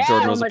that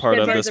Jordan was a part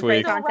of this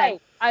week.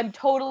 Right. I'm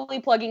totally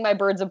plugging my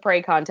Birds of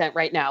Prey content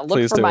right now. Look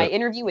Please for my it.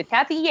 interview with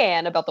Kathy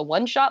Yan about the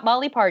one-shot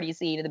Molly party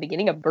scene at the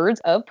beginning of Birds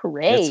of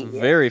Prey. It's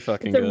very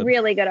fucking good. It's a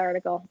really good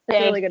article. It's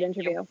a really good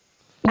interview.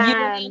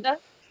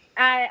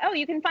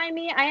 You can find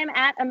me. I am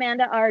at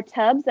Amanda R.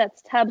 Tubbs.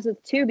 That's Tubbs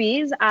with 2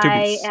 B's.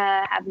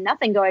 I have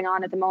nothing going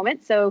on at the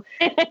moment. So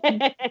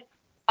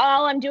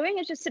all I'm doing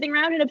is just sitting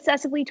around and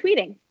obsessively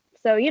tweeting.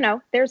 So,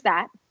 there's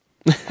that.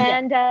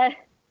 And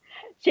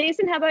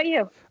Jason, how about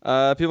you?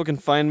 People can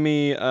find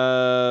me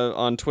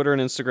on Twitter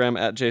and Instagram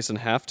at Jason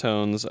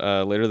Halftones.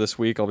 Later this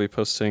week, I'll be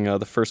posting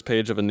the first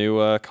page of a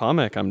new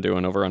comic I'm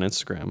doing over on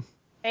Instagram.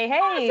 Hey.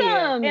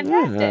 Awesome.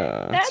 Fantastic.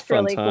 Yeah, That's it's a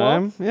fun really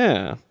time. cool.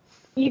 Yeah.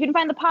 You can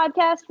find the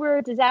podcast.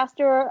 We're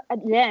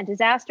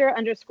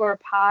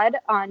disaster_pod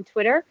on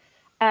Twitter.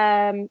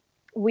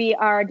 We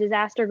are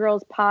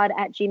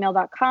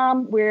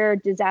disastergirlspod@gmail.com. We're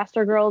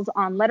Disaster Girls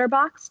on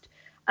Letterboxd.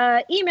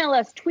 Email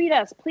us, tweet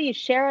us, please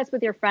share us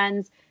with your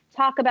friends.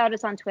 Talk about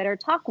us on Twitter.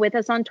 Talk with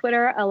us on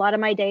Twitter. A lot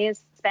of my day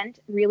is spent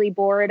really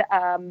bored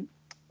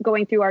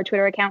going through our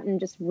Twitter account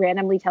and just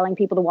randomly telling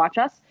people to watch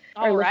us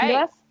or listen to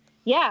us.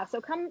 Yeah,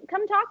 so come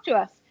talk to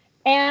us.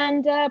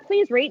 And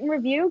please rate and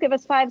review, give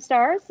us 5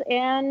 stars,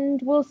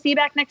 and we'll see you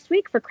back next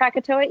week for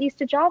Krakatoa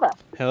East of Java.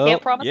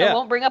 Can't promise I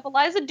won't bring up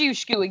Eliza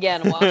Dushku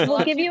again.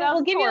 We'll give you a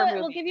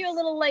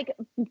little like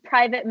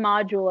private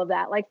module of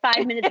that, like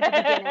 5 minutes at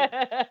the beginning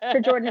for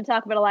Jordan to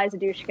talk about Eliza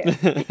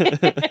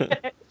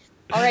Dushku.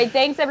 All right,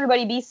 thanks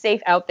everybody. Be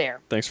safe out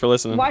there. Thanks for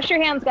listening. Wash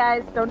your hands,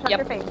 guys. Don't touch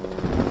your face.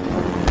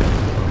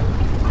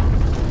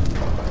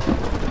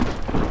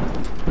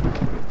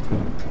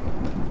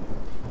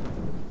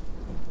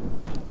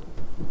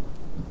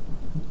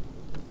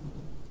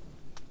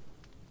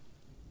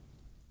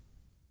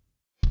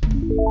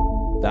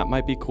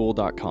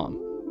 Thatmightbecool.com.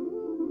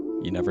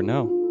 You never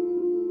know.